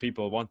changes, that the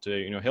people want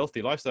a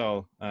healthy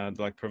lifestyle,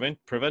 like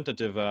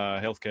preventative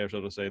healthcare,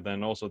 so to say,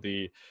 then also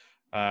the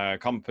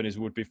companies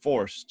would be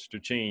forced to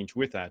change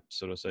with that,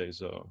 so to say.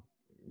 So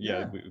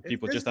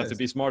people just have to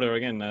be smarter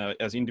again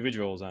as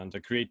individuals and to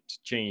create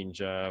change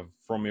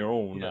from your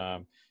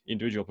own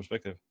individual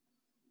perspective.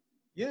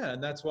 Yeah,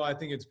 and that's why I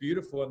think it's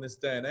beautiful in this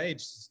day and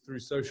age through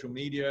social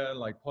media,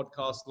 like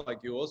podcasts like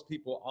yours.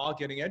 People are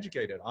getting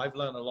educated. I've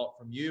learned a lot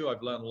from you.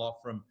 I've learned a lot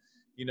from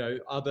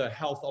other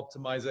health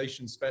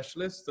optimization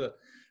specialists that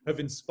have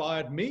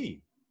inspired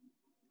me.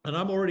 And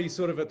I'm already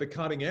sort of at the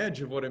cutting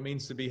edge of what it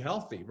means to be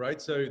healthy,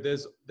 right? So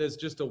there's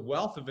just a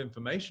wealth of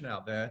information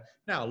out there.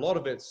 Now, a lot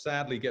of it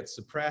sadly gets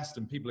suppressed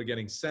and people are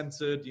getting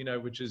censored,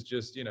 which is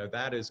just,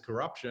 that is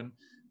corruption,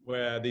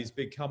 where these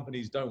big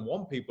companies don't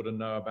want people to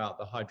know about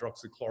the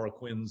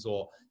hydroxychloroquines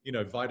or,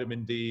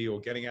 vitamin D or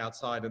getting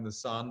outside in the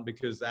sun,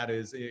 because that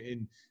is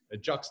in a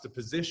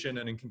juxtaposition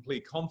and in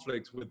complete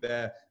conflict with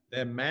their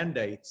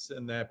mandates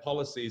and their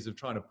policies of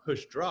trying to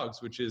push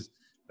drugs,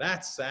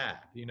 that's sad,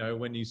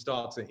 when you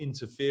start to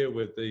interfere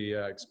with the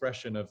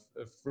expression of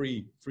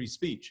free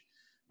speech.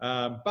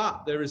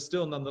 But there is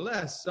still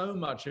nonetheless so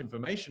much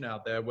information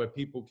out there where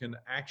people can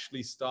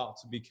actually start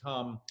to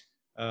become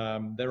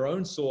their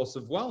own source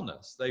of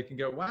wellness. They can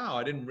go, wow,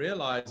 I didn't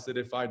realize that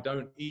if I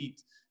don't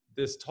eat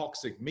this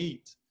toxic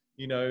meat,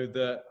 you know,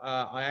 that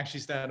I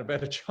actually stand a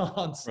better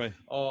chance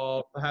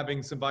of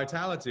having some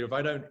vitality. Or if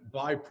I don't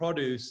buy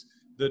produce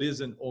that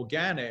isn't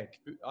organic,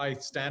 I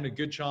stand a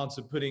good chance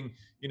of putting,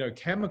 you know,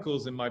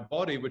 chemicals in my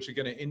body, which are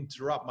going to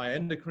interrupt my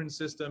endocrine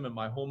system and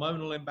my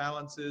hormonal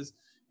imbalances,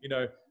 you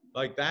know,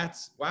 like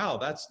that's, wow,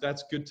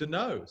 that's good to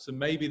know. So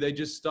maybe they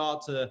just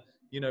start to,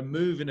 you know,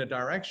 move in a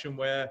direction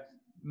where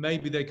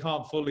maybe they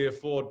can't fully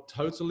afford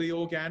totally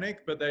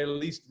organic, but they at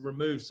least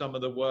remove some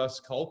of the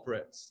worst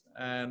culprits,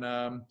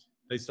 and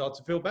they start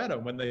to feel better.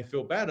 When they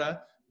feel better,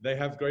 they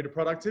have greater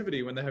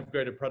productivity. When they have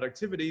greater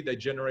productivity, they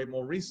generate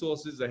more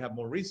resources. They have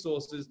more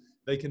resources.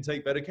 They can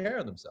take better care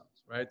of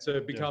themselves, right? So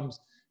it becomes,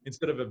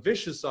 instead of a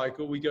vicious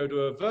cycle, we go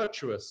to a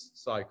virtuous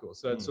cycle.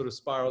 So it sort of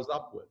spirals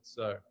upwards.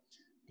 So,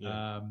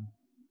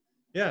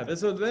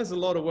 there's a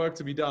lot of work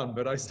to be done,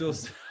 but I still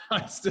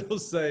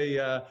say,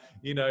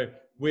 you know,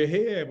 we're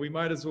here. We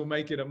might as well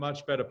make it a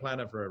much better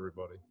planet for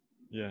everybody.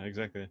 Yeah,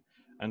 exactly.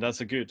 And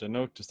that's a good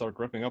note to start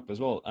wrapping up as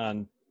well.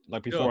 And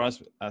like before,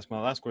 ask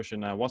my last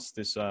question. What's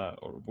this?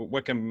 Or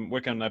where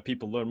can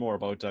people learn more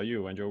about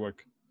you and your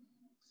work?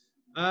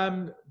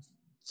 2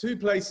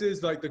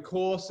 places. Like the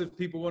course, if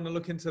people want to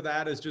look into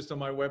that, is just on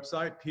my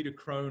website,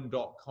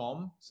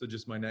 petercrone.com. So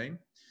just my name.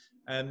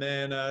 And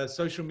then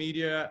social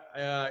media,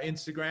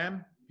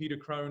 Instagram, Peter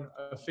Crone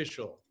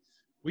Official.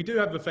 We do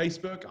have a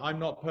Facebook. I'm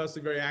not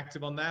personally very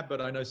active on that,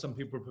 but I know some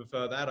people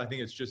prefer that. I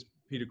think it's just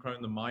Peter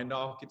Crone, the Mind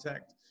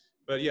Architect.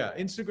 But yeah,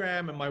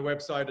 Instagram and my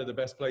website are the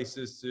best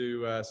places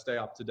to stay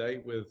up to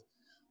date with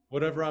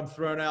whatever I'm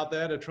throwing out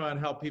there to try and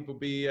help people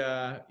be,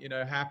 you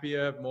know,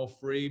 happier, more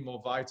free,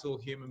 more vital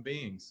human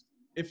beings,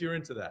 if you're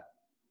into that.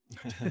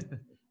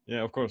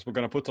 Yeah, of course. We're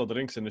going to put all the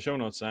links in the show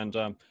notes. And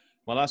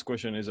my last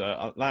question is,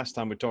 last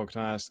time we talked,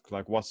 I asked,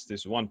 like, what's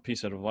this one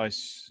piece of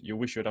advice you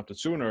wish you adopted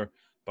sooner?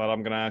 But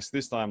I'm going to ask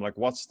this time, like,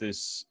 what's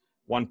this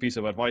one piece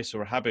of advice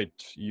or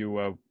habit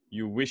you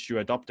wish you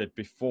adopted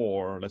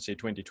before, let's say,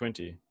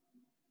 2020?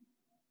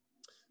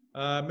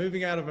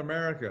 Moving out of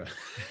America.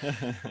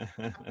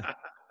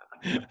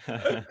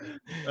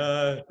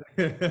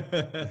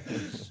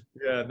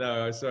 Yeah,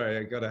 no, sorry.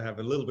 I got to have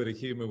a little bit of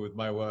humor with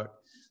my work.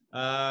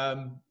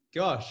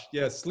 Gosh,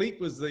 yeah, sleep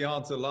was the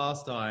answer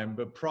last time,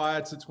 but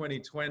prior to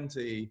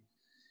 2020,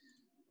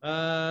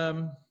 as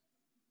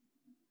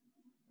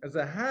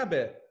a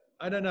habit,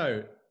 I don't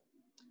know.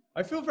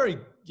 I feel very,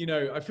 you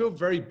know, I feel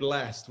very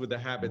blessed with the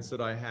habits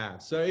that I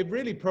have. So it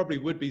really probably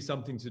would be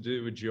something to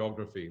do with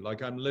geography.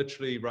 Like I'm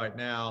literally right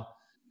now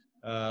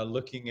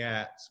looking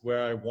at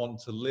where I want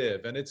to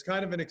live. And it's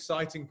kind of an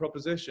exciting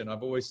proposition.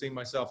 I've always seen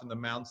myself in the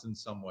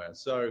mountains somewhere.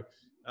 So,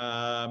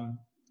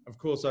 of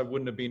course, I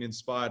wouldn't have been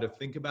inspired to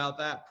think about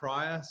that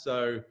prior.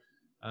 So,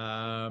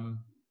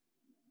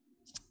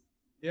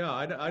 yeah,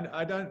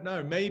 I don't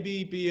know.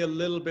 Maybe be a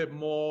little bit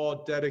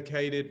more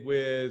dedicated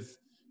with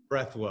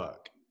breath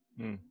work.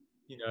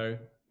 You know,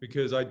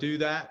 because I do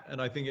that,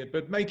 and I think it,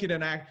 but make it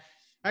an act.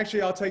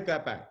 Actually, I'll take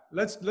that back.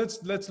 Let's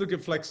look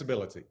at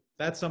flexibility.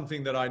 That's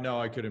something that I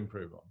know I could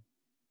improve on.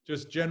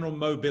 Just general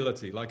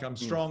mobility. Like I'm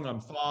strong, I'm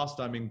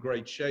fast, I'm in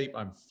great shape,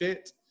 I'm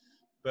fit.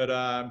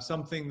 But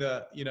something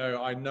that, you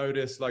know, I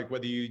notice, like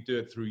whether you do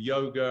it through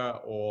yoga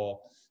or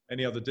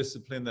any other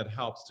discipline that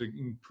helps to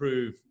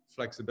improve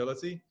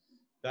flexibility,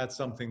 that's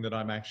something that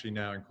I'm actually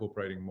now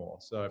incorporating more.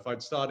 So if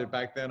I'd started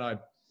back then, I'd,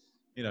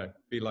 you know,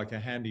 be like a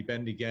handy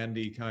bendy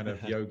gandy kind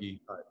of yogi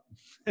type.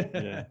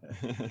 Yeah.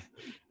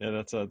 Yeah,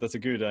 that's a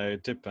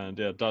good tip, and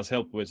yeah, it does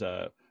help with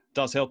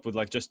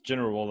like just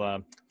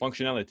general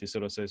functionality, so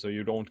to say, so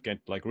you don't get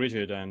like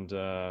rigid and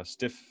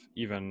stiff.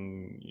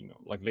 Even, you know,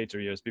 like later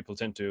years, people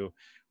tend to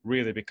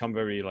really become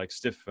very like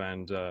stiff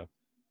and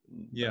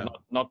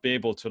not be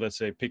able to, let's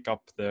say, pick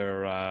up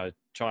their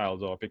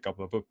child or pick up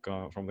a book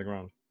from the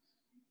ground.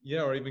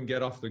 Yeah, or even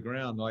get off the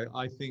ground.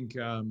 I think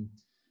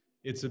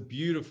it's a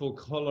beautiful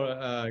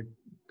coloration.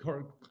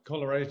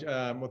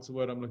 What's the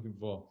word I'm looking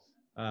for?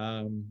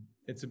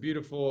 It's a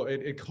beautiful,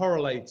 it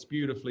correlates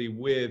beautifully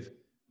with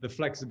the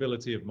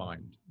flexibility of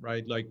mind,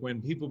 right? Like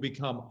when people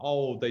become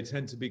old, they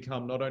tend to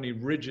become not only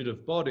rigid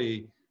of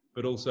body,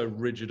 but also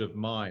rigid of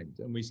mind.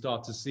 And we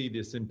start to see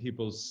this in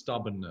people's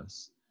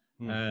stubbornness.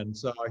 And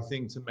so I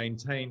think to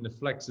maintain the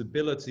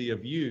flexibility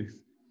of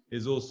youth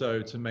is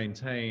also to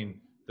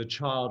maintain the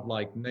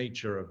childlike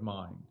nature of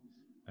mind.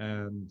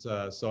 And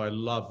so I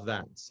love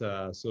that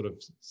sort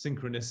of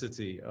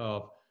synchronicity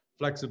of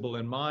flexible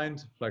in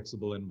mind,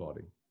 flexible in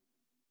body.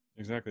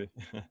 Exactly.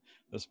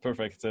 That's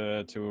perfect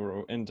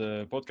to end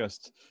the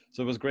podcast.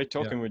 So it was great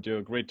talking with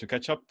you. Great to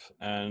catch up.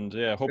 And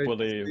yeah,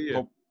 hopefully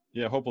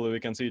we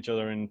can see each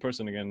other in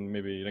person again,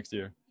 maybe next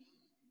year.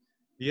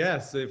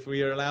 Yes, if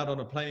we are allowed on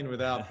a plane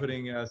without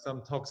putting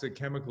some toxic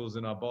chemicals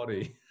in our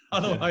body.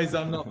 Otherwise,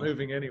 I'm not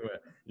moving anywhere.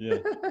 Yeah.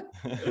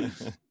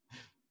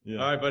 Yeah.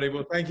 All right, buddy.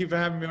 Well, thank you for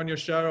having me on your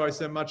show. I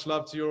send much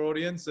love to your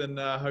audience, and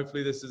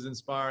hopefully this is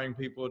inspiring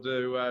people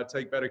to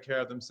take better care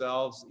of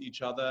themselves,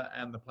 each other,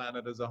 and the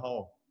planet as a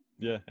whole.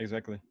 Yeah,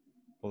 exactly.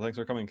 Well, thanks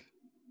for coming.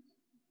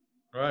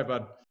 All right,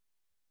 bud.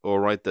 All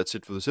right, that's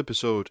it for this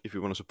episode. If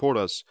you want to support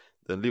us,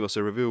 then leave us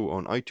a review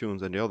on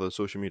iTunes and the other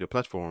social media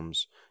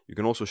platforms. You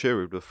can also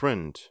share it with a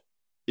friend.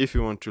 If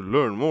you want to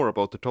learn more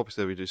about the topics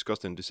that we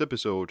discussed in this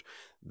episode,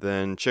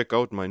 then check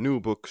out my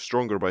new book,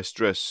 Stronger by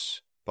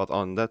Stress. But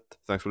on that,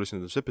 thanks for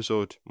listening to this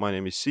episode. My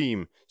name is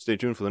Siim. Stay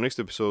tuned for the next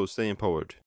episode. Stay empowered.